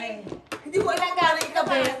nangyari? Hindi mo ginagamit ka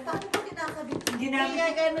ba? Paano ko kinakabit? Ginamit.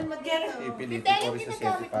 Kaya ganun mag-get. Ipilitin ko rin sa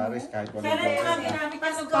Sete Paris kahit walang Kailan yung gawin. ginamit ka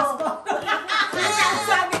ng Pasko?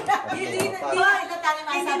 Sabi na.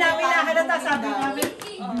 Hindi namin nakalata. Sabi namin,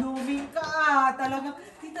 blooming ka ah. Talagang,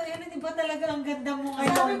 Tita Ellen, di ba talaga ang ganda mo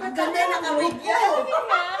ngayon? Sabi ko, ganda na kabit niya.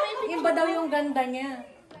 Iba daw yung ganda niya.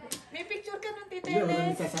 May picture ka ng Tita Hindi, wala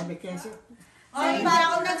Ellen. nang sasabi kasi. Ay,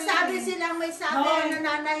 parang nagsabi silang may sabi,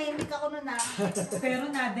 nananahimik ako nun ah. Pero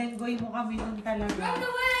nadenggoy mo kami nun talaga.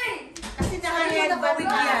 Kasi naka-headband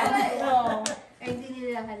yan. Oo. Eh, hindi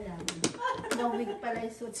nila alam. No wig pala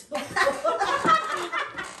yung suits mo.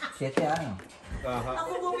 7 ano? Aha.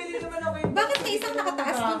 Ako bumili naman ako yung... Bakit may isang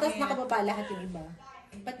nakataas doon, tapos nakababa lahat yung iba?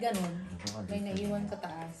 Ba't ganun? May naiwan sa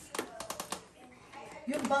taas.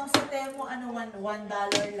 Yung bang sa Temo, ano, $1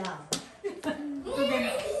 lang. Ito din,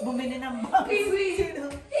 bumili ng box. Sino?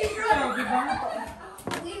 Ikaw, di ba?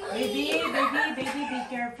 Baby, be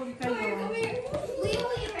careful kayo.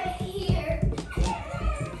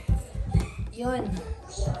 Yun.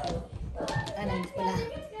 Ano, pala.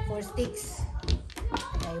 4 sticks.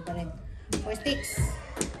 Tayo pa rin. 4 sticks.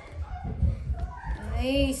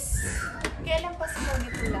 Nice. Kailan pa sa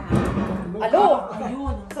nito lahat? Alo!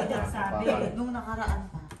 Ayun, ang sinasabi. Nung nakaraan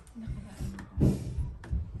pa.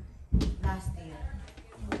 Last year.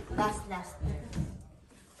 Last year.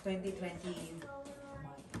 2021.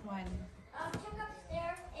 I'll check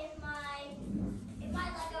upstairs if my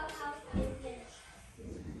Lego house is finished.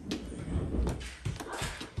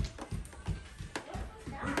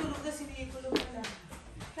 Tulog na si Nico pala.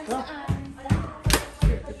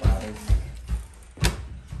 Sete Paris.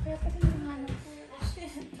 Kaya pati yung hanap ko.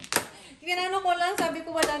 Kinano ko lang, sabi ko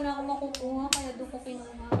wala na ako makukuha, kaya doon ko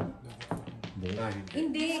kinuha. Hindi.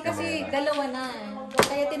 Hindi, kasi dalawa na.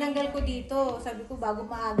 Kaya tinanggal ko dito. Sabi ko bago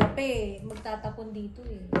maaga pa eh. Magtatapon dito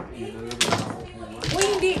eh. Uy,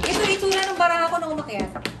 hindi. Ito itsura ng baraha ko nung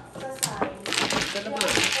umakyat.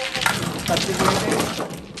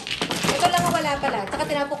 Ito lang ang wala pala. Tsaka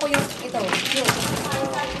tinapon ko yung ito. Yun.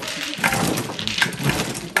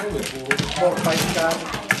 4-5 ka.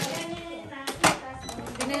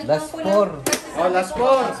 Tinapon Last ko four. lang. Oh, last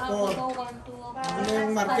four. Ano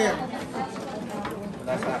yung marker?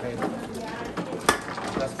 Wala sa akin.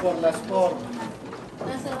 Last 4.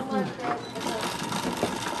 Nasa marker.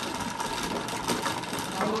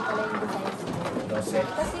 Mali pala yung design.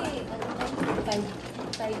 12. Kasi, ano,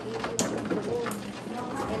 580 yung tulong.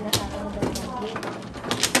 Kaya nasa akin daw ng gate.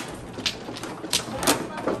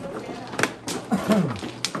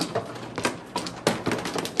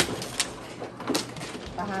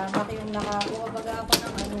 Pahamak yung nakakuha baga ako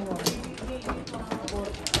ng ano.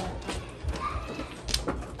 Porta.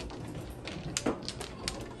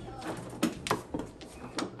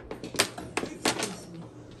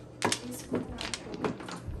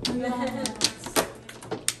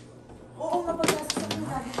 Oo, mapag-asas ako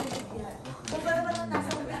sabi ko yan. Kung ba naman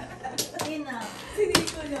nasa ina. Si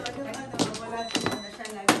Nico yun, yung ano, wala siya na siya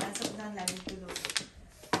lagi, nasa unang lagi tulog.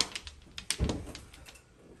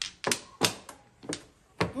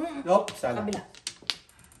 Nope, sala. Kabila.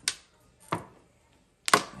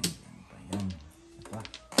 Ayan. Ito.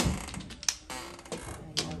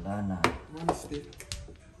 Wala na. One stick.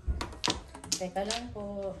 Teka lang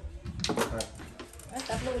po.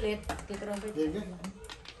 Tatlo ulit. Tito Robert. Sige.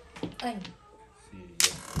 Ay.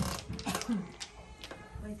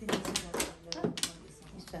 May tinisigaw.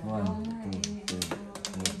 Isa. 1, 2, 3,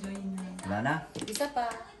 4. Wala na? Isa pa.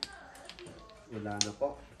 Wala na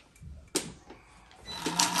po.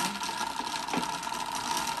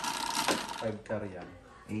 Five car yan.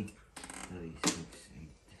 8, 3, 6,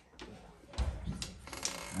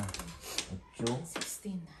 8. 8.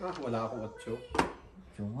 16. Ah, wala akong 8.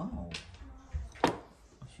 8 nga oh.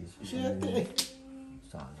 Siyete eh.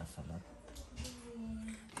 Salat.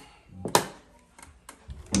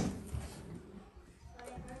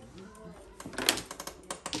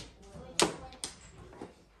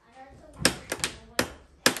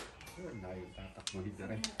 Wala yung tatakbuhin na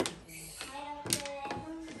rin.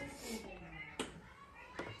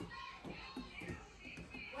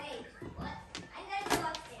 Wait, what? I gotta go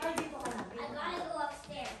upstairs. I gotta go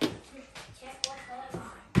upstairs to check what's going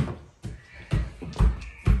on.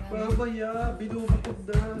 Babaya, binubukod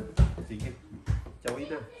na. Sige,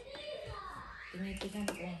 chawin na. Tinitigan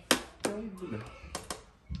ko. Chawin mo na.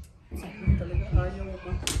 Talaga ayaw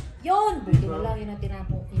mo. Yun! Buti na lang yun ang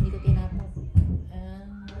tinapo. Hindi ko tinapo.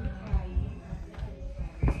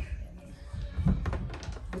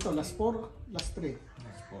 Ito, last 4, last 3.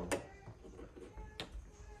 Last 4.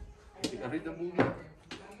 Aray na muna.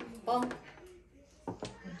 Pong.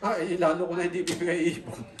 Lalo ko na hindi bibigay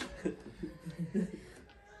ipon.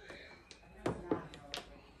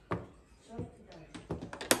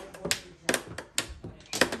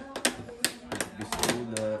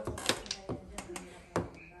 Biskula.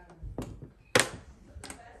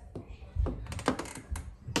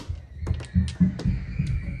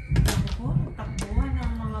 Ako, takbuhan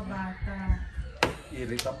ng mga bata.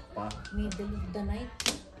 Iritap pa. Middle of the night.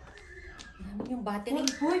 Ano yung battery?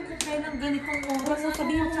 Hoy, kung kailan ganitong oras, Ano,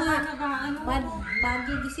 sabihin mo nga. nag-ano.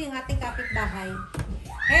 Magigising ang ating kapitbahay.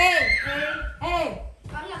 Hey! Hey!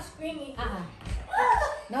 I'm not screaming.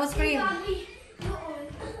 No scream.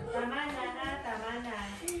 Tama na ha, tama na.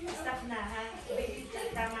 Stop na ha. Baby,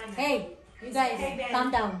 tama na. Hey! You guys, calm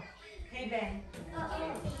down. Hey Ben.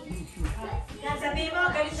 Yan, sabihin mo,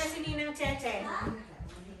 galit na si Ninang Cheche.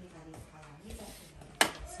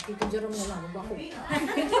 Si Tito Jerome na lang, ba ako?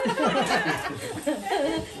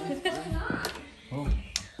 Oh,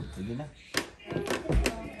 sige na.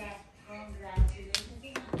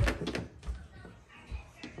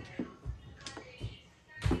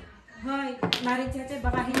 Hoy, Maring Cheche,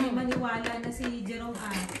 baka hindi maniwala na si Jerome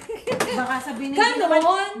Baka sabihin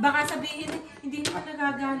Ganon? baka sabihin, hindi naman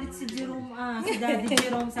nagagalit si Jerome si Daddy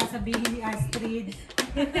Jerome, sasabihin ni Astrid.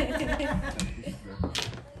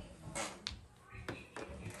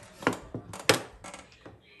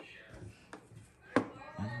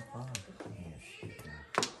 Ano pa? Yes.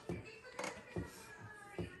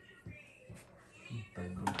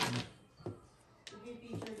 Tagal na.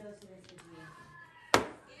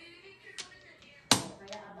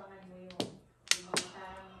 Kaya abangan mo yung mga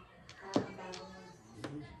parang bago mo.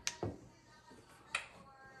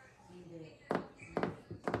 Hindi.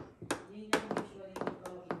 Yun yung usually yung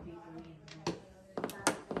go in between.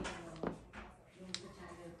 Tapos yung sa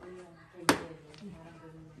channel ko yung kay Jerry, parang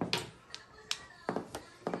ganun.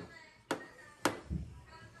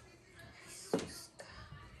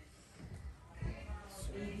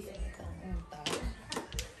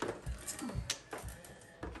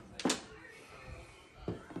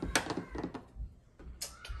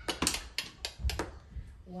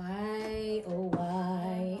 Why, oh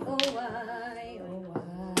why, oh why, oh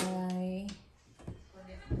why.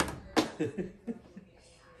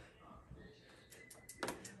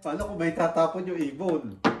 Paano kung may tatapon yung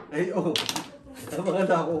ibon? Ay, oh. Ang mga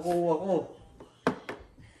nakukuha ko.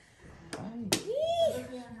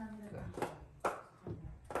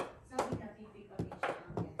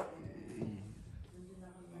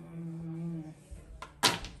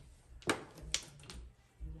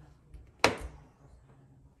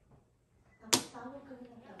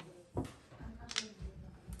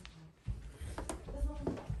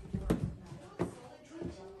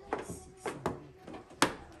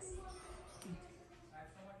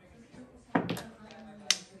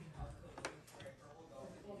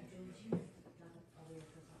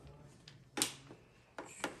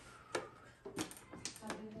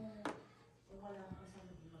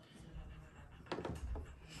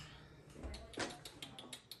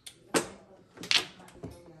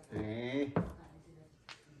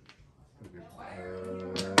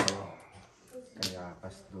 Kaya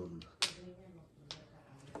kas doon.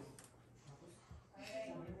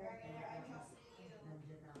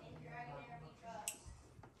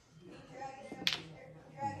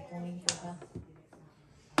 Kunin ko ba?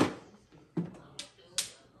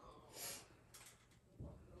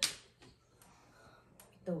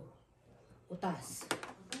 Ito. Utas.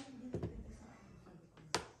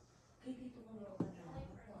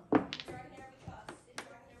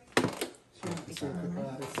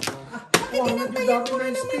 Bakit tinantayan mo na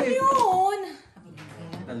naman yun?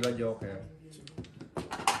 Dalawa joker.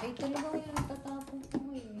 Ay, talagang yung natatapon ko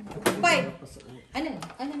eh. Five! Ano?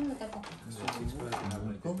 Ano yung natatapon ko?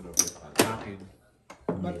 Akin.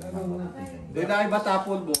 Hindi na iba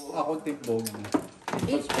tapon mo, ako timbog.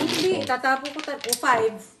 Hindi, tatapon ko o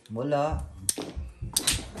five. Wala.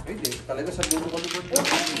 Hindi, talaga sa dulo ko naman.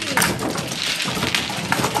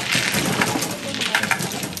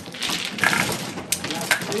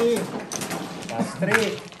 Last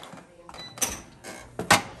three.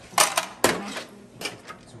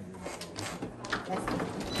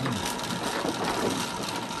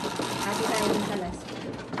 Hati tayo din sa last.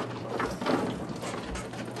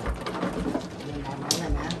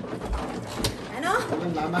 Ano?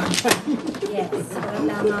 Walang laman. Yes, walang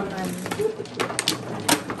lamangan.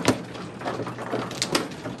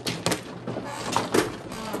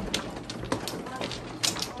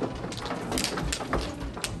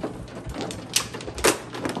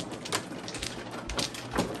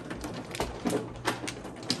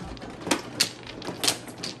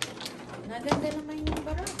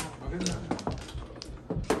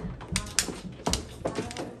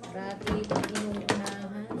 Dati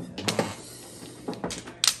inuunahan.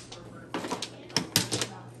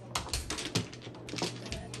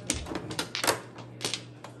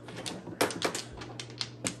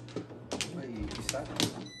 May isa.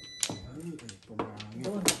 Ay, pumangit.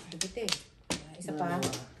 Doon, dito eh. Isa pa.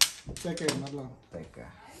 Second, na lang. Teka.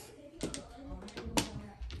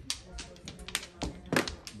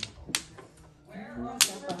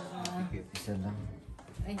 Isa pa. Isa lang.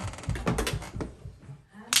 Ay,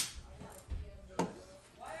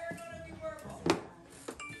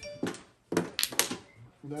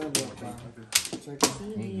 Dalawa pa. Second.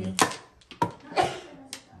 sige.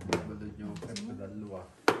 Balon yung dalawa.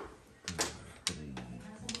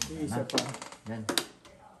 3. Isa pa. Yan.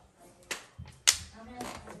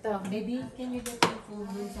 Ito. Baby, can you get your food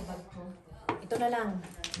dun sa bag ko? Ito na lang.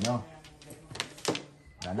 No.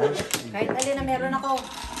 Wala na. Kahit alin na meron ako.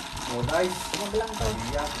 Oh, nice. Huwag lang to.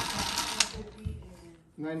 Yeah.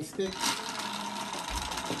 9 stick.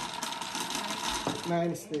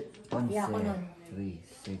 9 stick. 11, Iya ako nun. 3,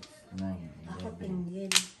 6, 9, 11.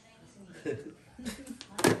 Tingin.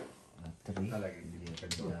 3. Talagang hindi mo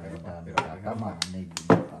ganda. Dami tatama. Naibig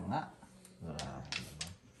pa nga. Grabe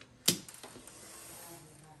naman.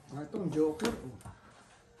 Itong joker.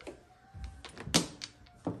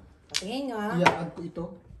 Patingin nyo ha. I-add ko ito.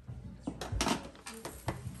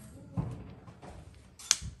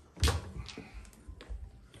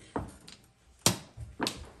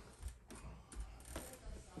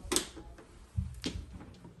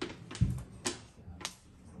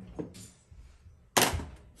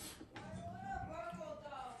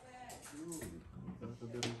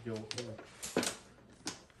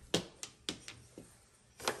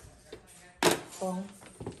 Kung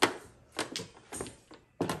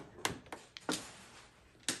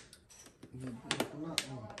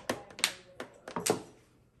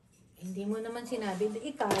hindi mo naman sinabi,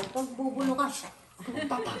 ikaw, pag bubulo ka, ako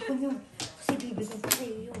tatapon yun. Kasi bibigyan ko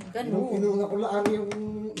sa'yo yun. Ganun. Inuna ko lang yung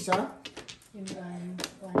isa. Yung one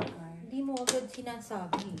card. Hindi mo agad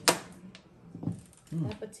sinasabi.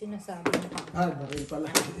 Dapat sinasabi mo ka. Baril pala.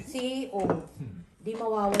 CEO, di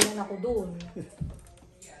mawawalan ako doon.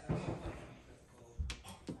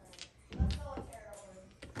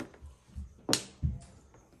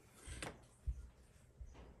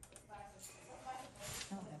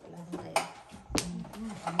 Okay, pala akong tayo.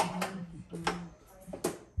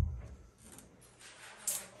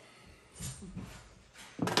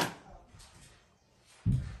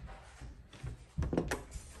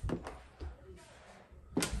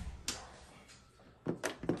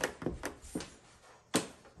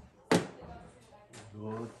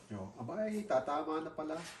 Good. Abay, tatama na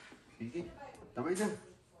pala. Sige. Tamay na.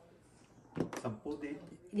 10 din.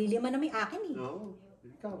 Lilima na may akin eh. No,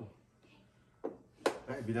 ikaw.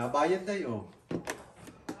 Ay, binabayad na yun.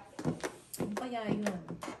 Ano kaya yun?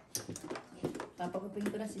 Papagupin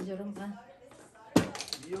ko na si Jerome ha.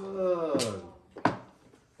 Yun.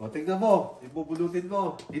 O, tingnan mo. Ibubulutin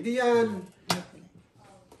mo. Hindi yan.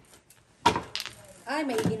 Ay,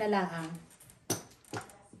 may iginalaan.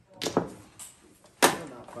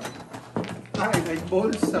 Ay, 9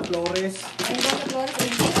 balls sa Flores. Ay, ba sa Flores?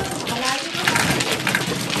 Hindi. Malayo na.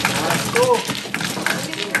 Asto.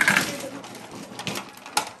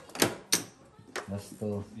 Basto.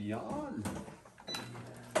 Yan.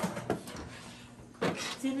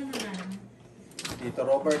 Sino na lang? Tito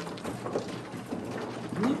Robert.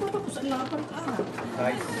 Hindi pa tapos ang laban ka.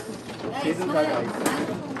 Guys. Guys, Sino ka, mahal. guys?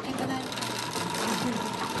 Ay, kanal.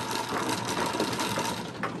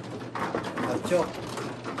 Nacho.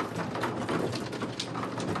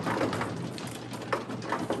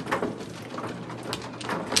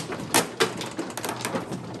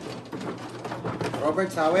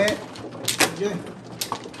 Robert Sawe. Sige.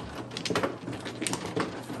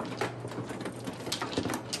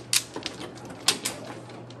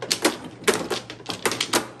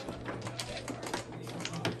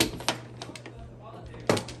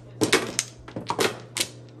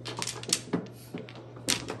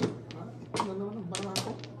 Ano naman ang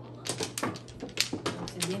barako?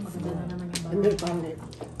 Sige, maganda na naman yung Hindi, bago. pangit.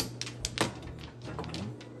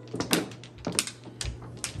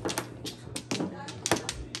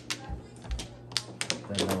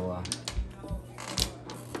 Dalawa.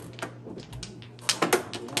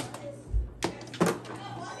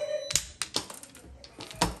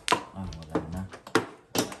 Wala na.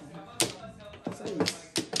 Sais.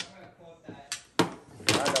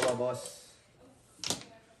 Dalawa, boss.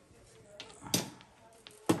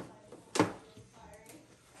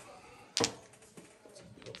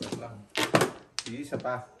 Joker lang. Sige, isa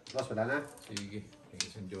pa. Boss, wala na. Sige. Yung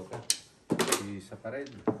isang joker. Sige, isa pa rin.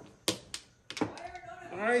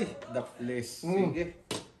 Ay, the place. Sige.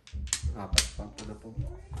 Apat pa na po.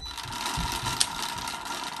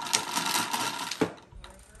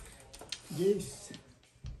 Jace.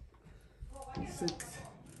 6.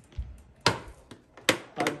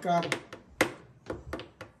 5 card.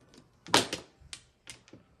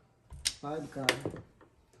 5 card.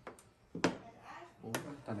 Oh,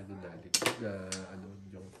 talaga dali. Ano,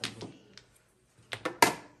 joke.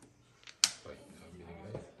 Ay,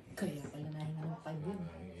 binigay. Kaya pala nahinga ng 5 yun.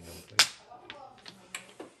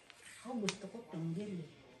 Oh, gusto ko tinggil.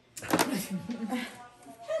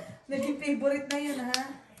 Naging favorite na yun, ha?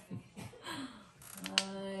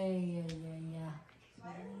 Ay, ay, ay, ay.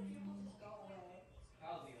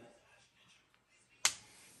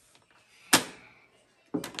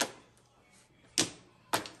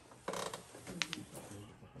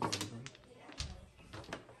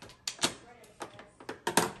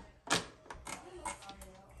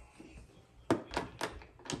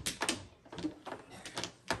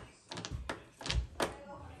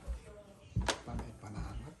 Panay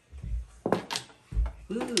panahanap. Panay panahanap.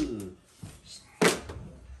 No.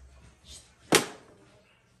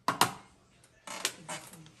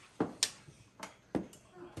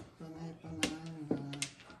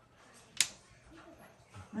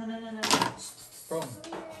 From.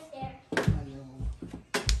 Ayaw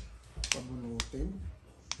pabunutin.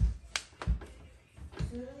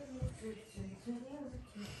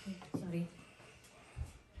 Sorry.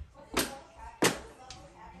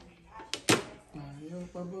 Ayaw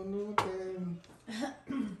pabunutin.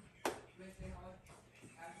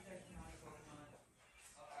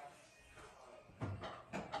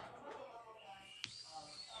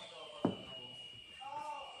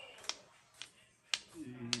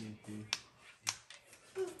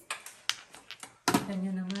 Kita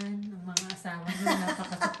nyo naman, ang mga asawa nyo,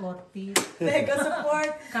 napaka-supportive. Mega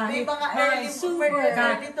support. May Kahit- mga Ay, super.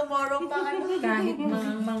 early tomorrow pa kayo. Kahit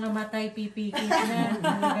mga matay pipikit na.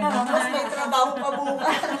 Tapos may trabaho pa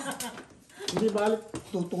bukas. Hindi balik,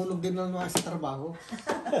 tutulog din ng mga sa trabaho.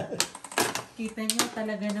 Kita nyo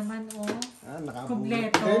talaga naman, oh. Nakabulot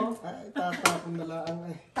Kumpleto. din. Ay, tatapon na lang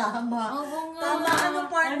eh. Tama. Oo nga. Tama, ano,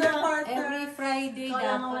 partner. Every Friday Ikaw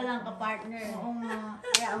lang ang dapat. walang ka-partner. Oo nga.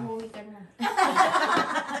 Kaya umuwi ka na.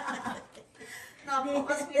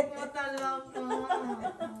 Napaka-sweet mo talaga.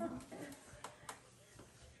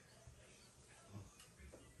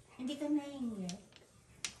 Hindi ka nahingi.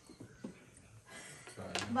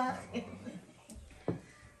 Bakit?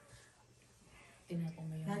 Tinapon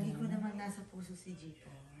mo yun. Lagi ko naman nasa puso si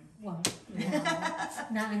Jito. Wow.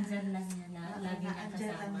 Naandyan lang niya na. Lagi niya Naandyan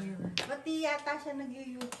lang kasama. yun. Pati yata siya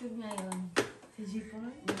nag-YouTube ngayon. Si Jito?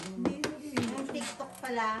 Hindi. Yung TikTok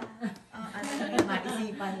pala. Ano,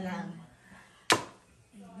 maisipan lang.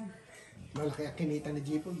 Malaki ang kinita ni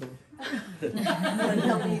Jeepon doon.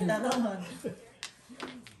 Walang kita ron.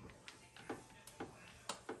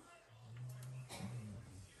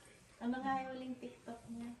 Ano nga yung huling TikTok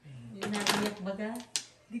niya? Yung naiyak baga.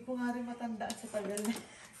 Di ko nga rin matandaan sa tagal na.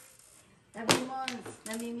 Sabi mo,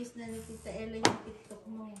 namimiss na ni Tita Ella yung TikTok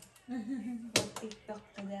mo. TikTok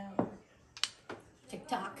ka daw.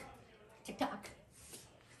 TikTok. TikTok.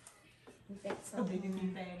 Yung text Sabi ni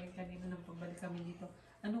Tita Ellen kanina nang pagbalik kami dito.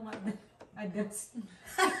 Ano nga? Adas.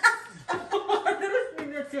 Adas ni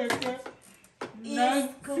Nachete.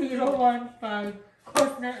 9015.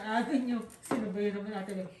 Course na avenue. Sino ba yun naman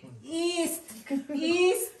natin? East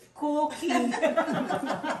Cookie.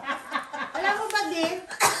 Alam mo ba din,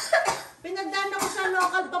 pinagdaan ako sa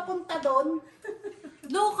local papunta doon.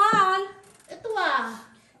 Local? Ito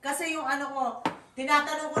Kasi yung ano ko,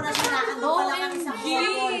 tinatanong ko na siya na ano pala kami sa OMG.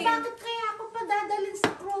 Crawford. Bakit kaya ako padadalhin sa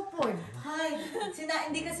Crawford? Hi,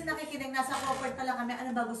 hindi kasi nakikinig, nasa Crawford pala kami. Ano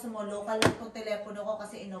ba gusto mo? Local lang itong telepono ko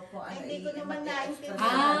kasi inoff ko. Hindi ko naman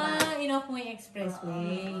naintindihan. Inoff mo yung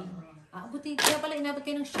expressway. Buti. Kaya pala inabot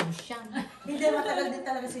kayo ng siyam-siyam. Hindi, matagal din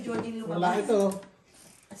talaga si Georgie lumabas. Wala ito.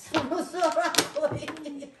 Sumusura ko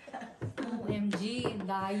OMG,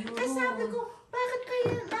 layo. Kaya sabi ko, bakit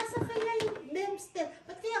kaya, nasa kaya yung Dempster?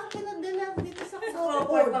 Ba't kaya ako pinagdala dito sa Crawford,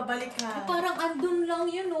 Crawford? pabalik ka. Parang andun lang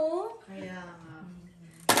yun, oh. Kaya nga.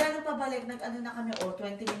 Kaya nung pabalik, nag-ano na kami,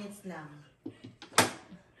 20 minutes lang.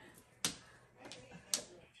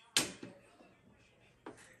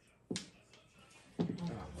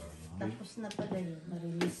 Tapos na pala yun.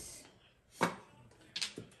 Marilis.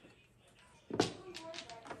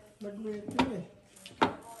 Nag-wait eh.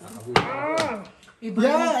 Iba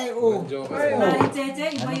Yeah, ay, oh. Joke. Mari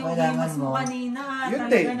Cheche, iba Ano yung kailangan himas mo mo? kanina. Yun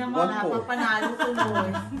Talaga din, naman. one po. Napapanalo tuloy.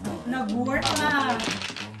 Nag-work na.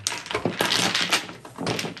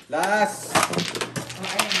 Last! O,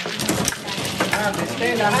 ayun. Beste,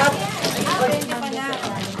 lahat! Ay, pwede pala.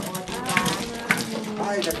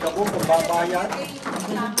 nagkabo, pagbabayan.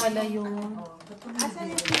 Ganun pala yun.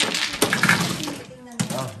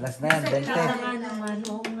 Oh, last na yan, 20. Kaya nga naman,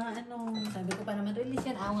 oo nga, ano. Sabi ko pa naman, release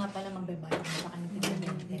yan. Ako nga pala magbabayad sa kanya.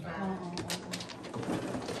 Oo.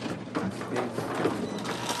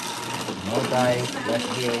 No guys, last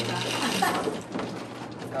game.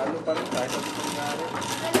 Talo pa rin tayo sa nangyari.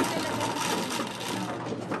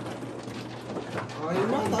 Ayun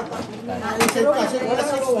mo, reset kasi wala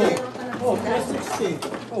sa Oh, plus 60.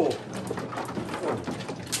 Oo.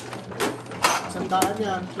 Sandaan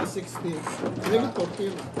yan, plus 60. Limit 40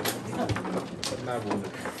 yun. Pag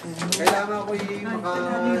nabunod. Kailangan ko yung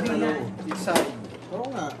inside. Oo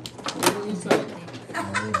nga. Yung inside.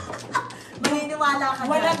 Maniniwala ka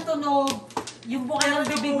walang tunog. Yung buka ng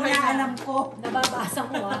bibig niya, alam ko. Nababasa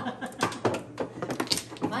ko ah.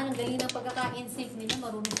 Man, ang galing ng pagkaka-insync nila.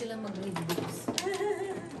 Marunong silang mag-read books.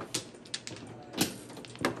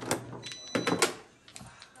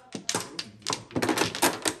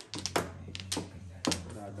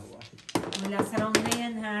 Wala sa round na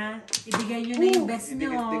yan, ha? Ibigay nyo na yung best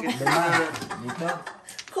nyo. Dito.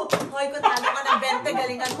 Hoy, kung talo ka ng 20,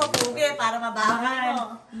 galingan mo, pugi, para mabahan mo.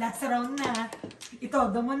 Last round na. Ito,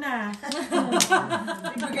 mo na.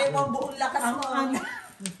 Ibigay mo ang buong lakas mo.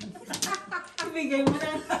 Ibigay mo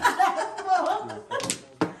na.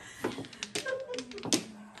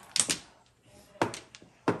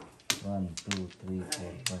 One, two, three,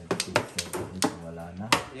 4, 5, 6, 7, 8. Wala na.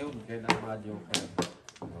 Yun, kailangan ma-joker.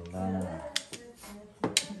 Wala na.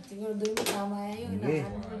 Siguro doon mo tama yun. Sige.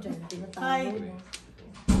 Ano mo dyan? Ay. Tinatago mo.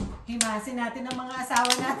 Himasin natin ang mga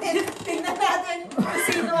asawa natin. Tingnan natin kung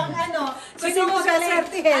sino ang ano. Kung Sino sino mo siya galing?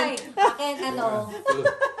 swertihin. Ay, akin ano. 2,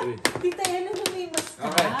 3. Tita Helen, lumimas ka.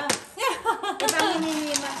 Okay. Ito ang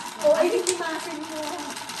hinihimas. O, ay, himasin mo.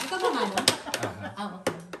 Ikaw ba ano? Ah,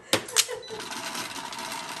 okay.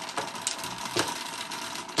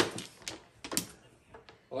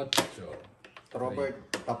 Ocho. Robert,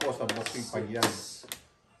 tapos ang boxing pa yan.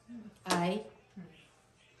 Ay,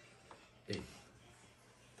 8.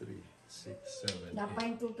 3, 6, 7, 8.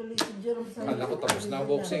 dapat tutuloy si Jerome sa Akala ko tapos na ang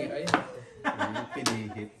boxing. Ay, Yung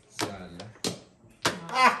pinihit. sala.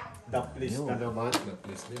 The please na naman.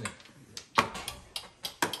 Na-please din eh.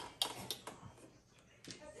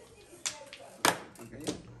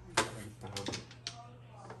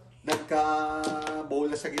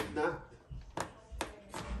 Nagka-bola sa gitna.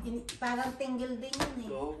 Parang tinggil din yun eh.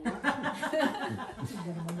 So,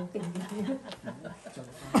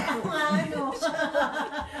 Kung ano.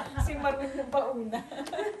 Si Marvin na pa una.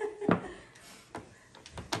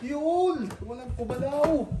 yun! Walang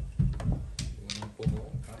kumalaw. Unang puno.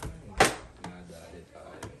 Nadali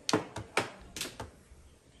tayo.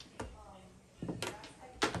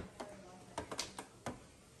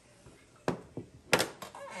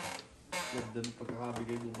 Ganda ng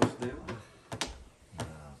pagkakabigay mo boss na yun.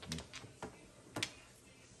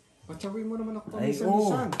 Patsawin mo naman ako Ay,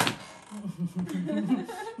 paminsan-minsan.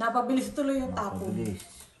 Napabilis tuloy yung tapo. Mabilis.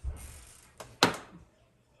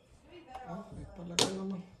 Ah, may talaga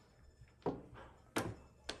naman.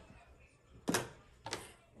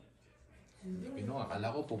 Pino,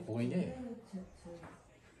 akala ko pupungin niya eh.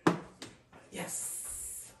 Yes.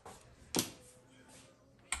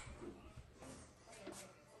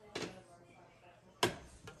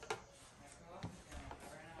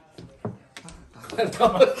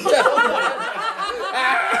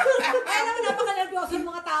 Ay, naman napaka-nervyoso yung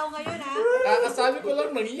mga tao ngayon, ha? Kakasabi ko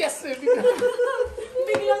lang ng yes eh.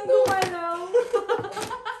 Biglang gumalaw.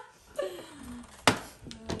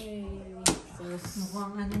 Ay, sus.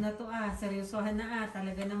 Mukhang ano na to seryosohan na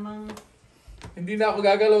talaga namang Hindi na ako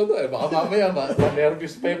gagalaw to eh. Baka mamaya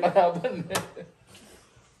ma-nervous pa yung palaban eh.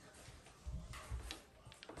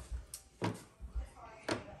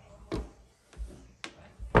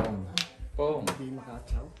 Pong. Hindi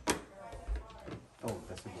makatsaw. Oh,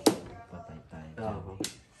 kasi Patay tayo. tama.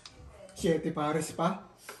 7 pares pa.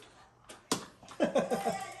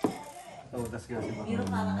 Oh, tas kasi Pero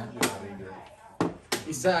parang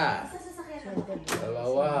Isa.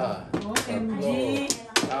 Dalawa. OMG.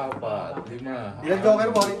 Tatlo. 4, 5. Ilan joker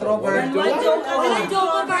mo, introvert? Dalawang joker. Walang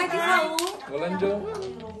joker party sa Walang joke.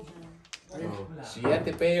 7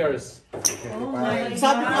 pairs. Oh my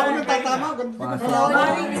Sabi ko ako nagtatama. Ganun din Pasok. pala.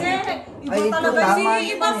 Marijet. Ay, ito talaga tama.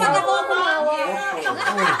 Iba pag ako kumawa.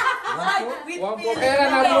 Wag po. Kaya nga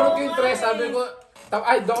nabulog yung 3. Sabi ko,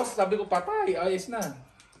 ay, dos. Sabi ko, patay. Ayos na.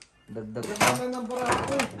 Dagdag pa. Ano ng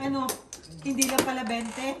barako? Ano? Hindi lang pala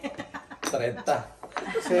 20. 30.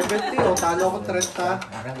 70, oh, talo ako 30.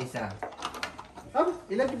 Aral isa.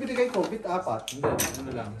 Ilan yung binigay ko? Bit 4. Hindi,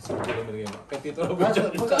 ano lang. Sabi ko lang binigay mo. Kay Tito Robert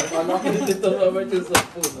yung Kay Tito Robert yung 10.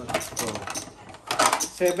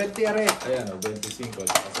 70 are. Ayan o, 25.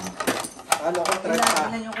 Ano ko,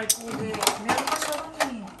 Ilan 30. yung kay Puge? Meron pa siya ron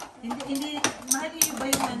eh. Hindi, mahal niyo ba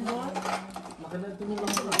yung nandun?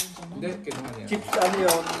 Hindi, kinuha niya. Chips ano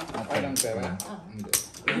yun? Ay, ng pera. Hindi.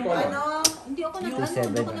 Hindi Yung ko alam. ano, Hindi ako nag Two ano,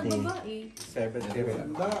 hindi ako 70. nagbabae. 70 rin.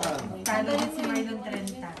 kano si Marlon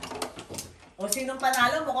 30. O sinong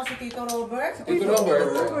panalo mo ko si Tito Robert? Tito Robert.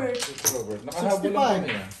 Tito Robert. Nakahabol lang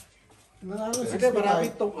kami ah. Nanalo Hindi, marami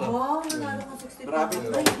 65. itong. Oh, nanalo ka 65. Marami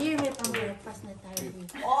itong. Here, may pang-breakfast na tayo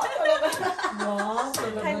dito. Oh, talaga. Wow,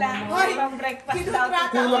 talaga. Hoy, pang breakfast daw.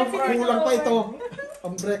 Kulang pa ito.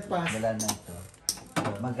 Ang breakfast. Wala na ito.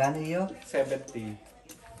 Magkano iyo? 70.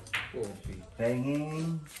 Coffee.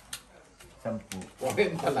 Penging 10. Okay,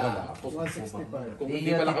 pala. 165. Kung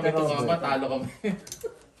hindi pala kami tumama, talo kami.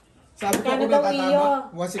 Sabi ko Kano kung daw nakatama, iyo?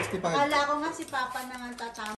 165. Akala ko nga si Papa na nga tatama.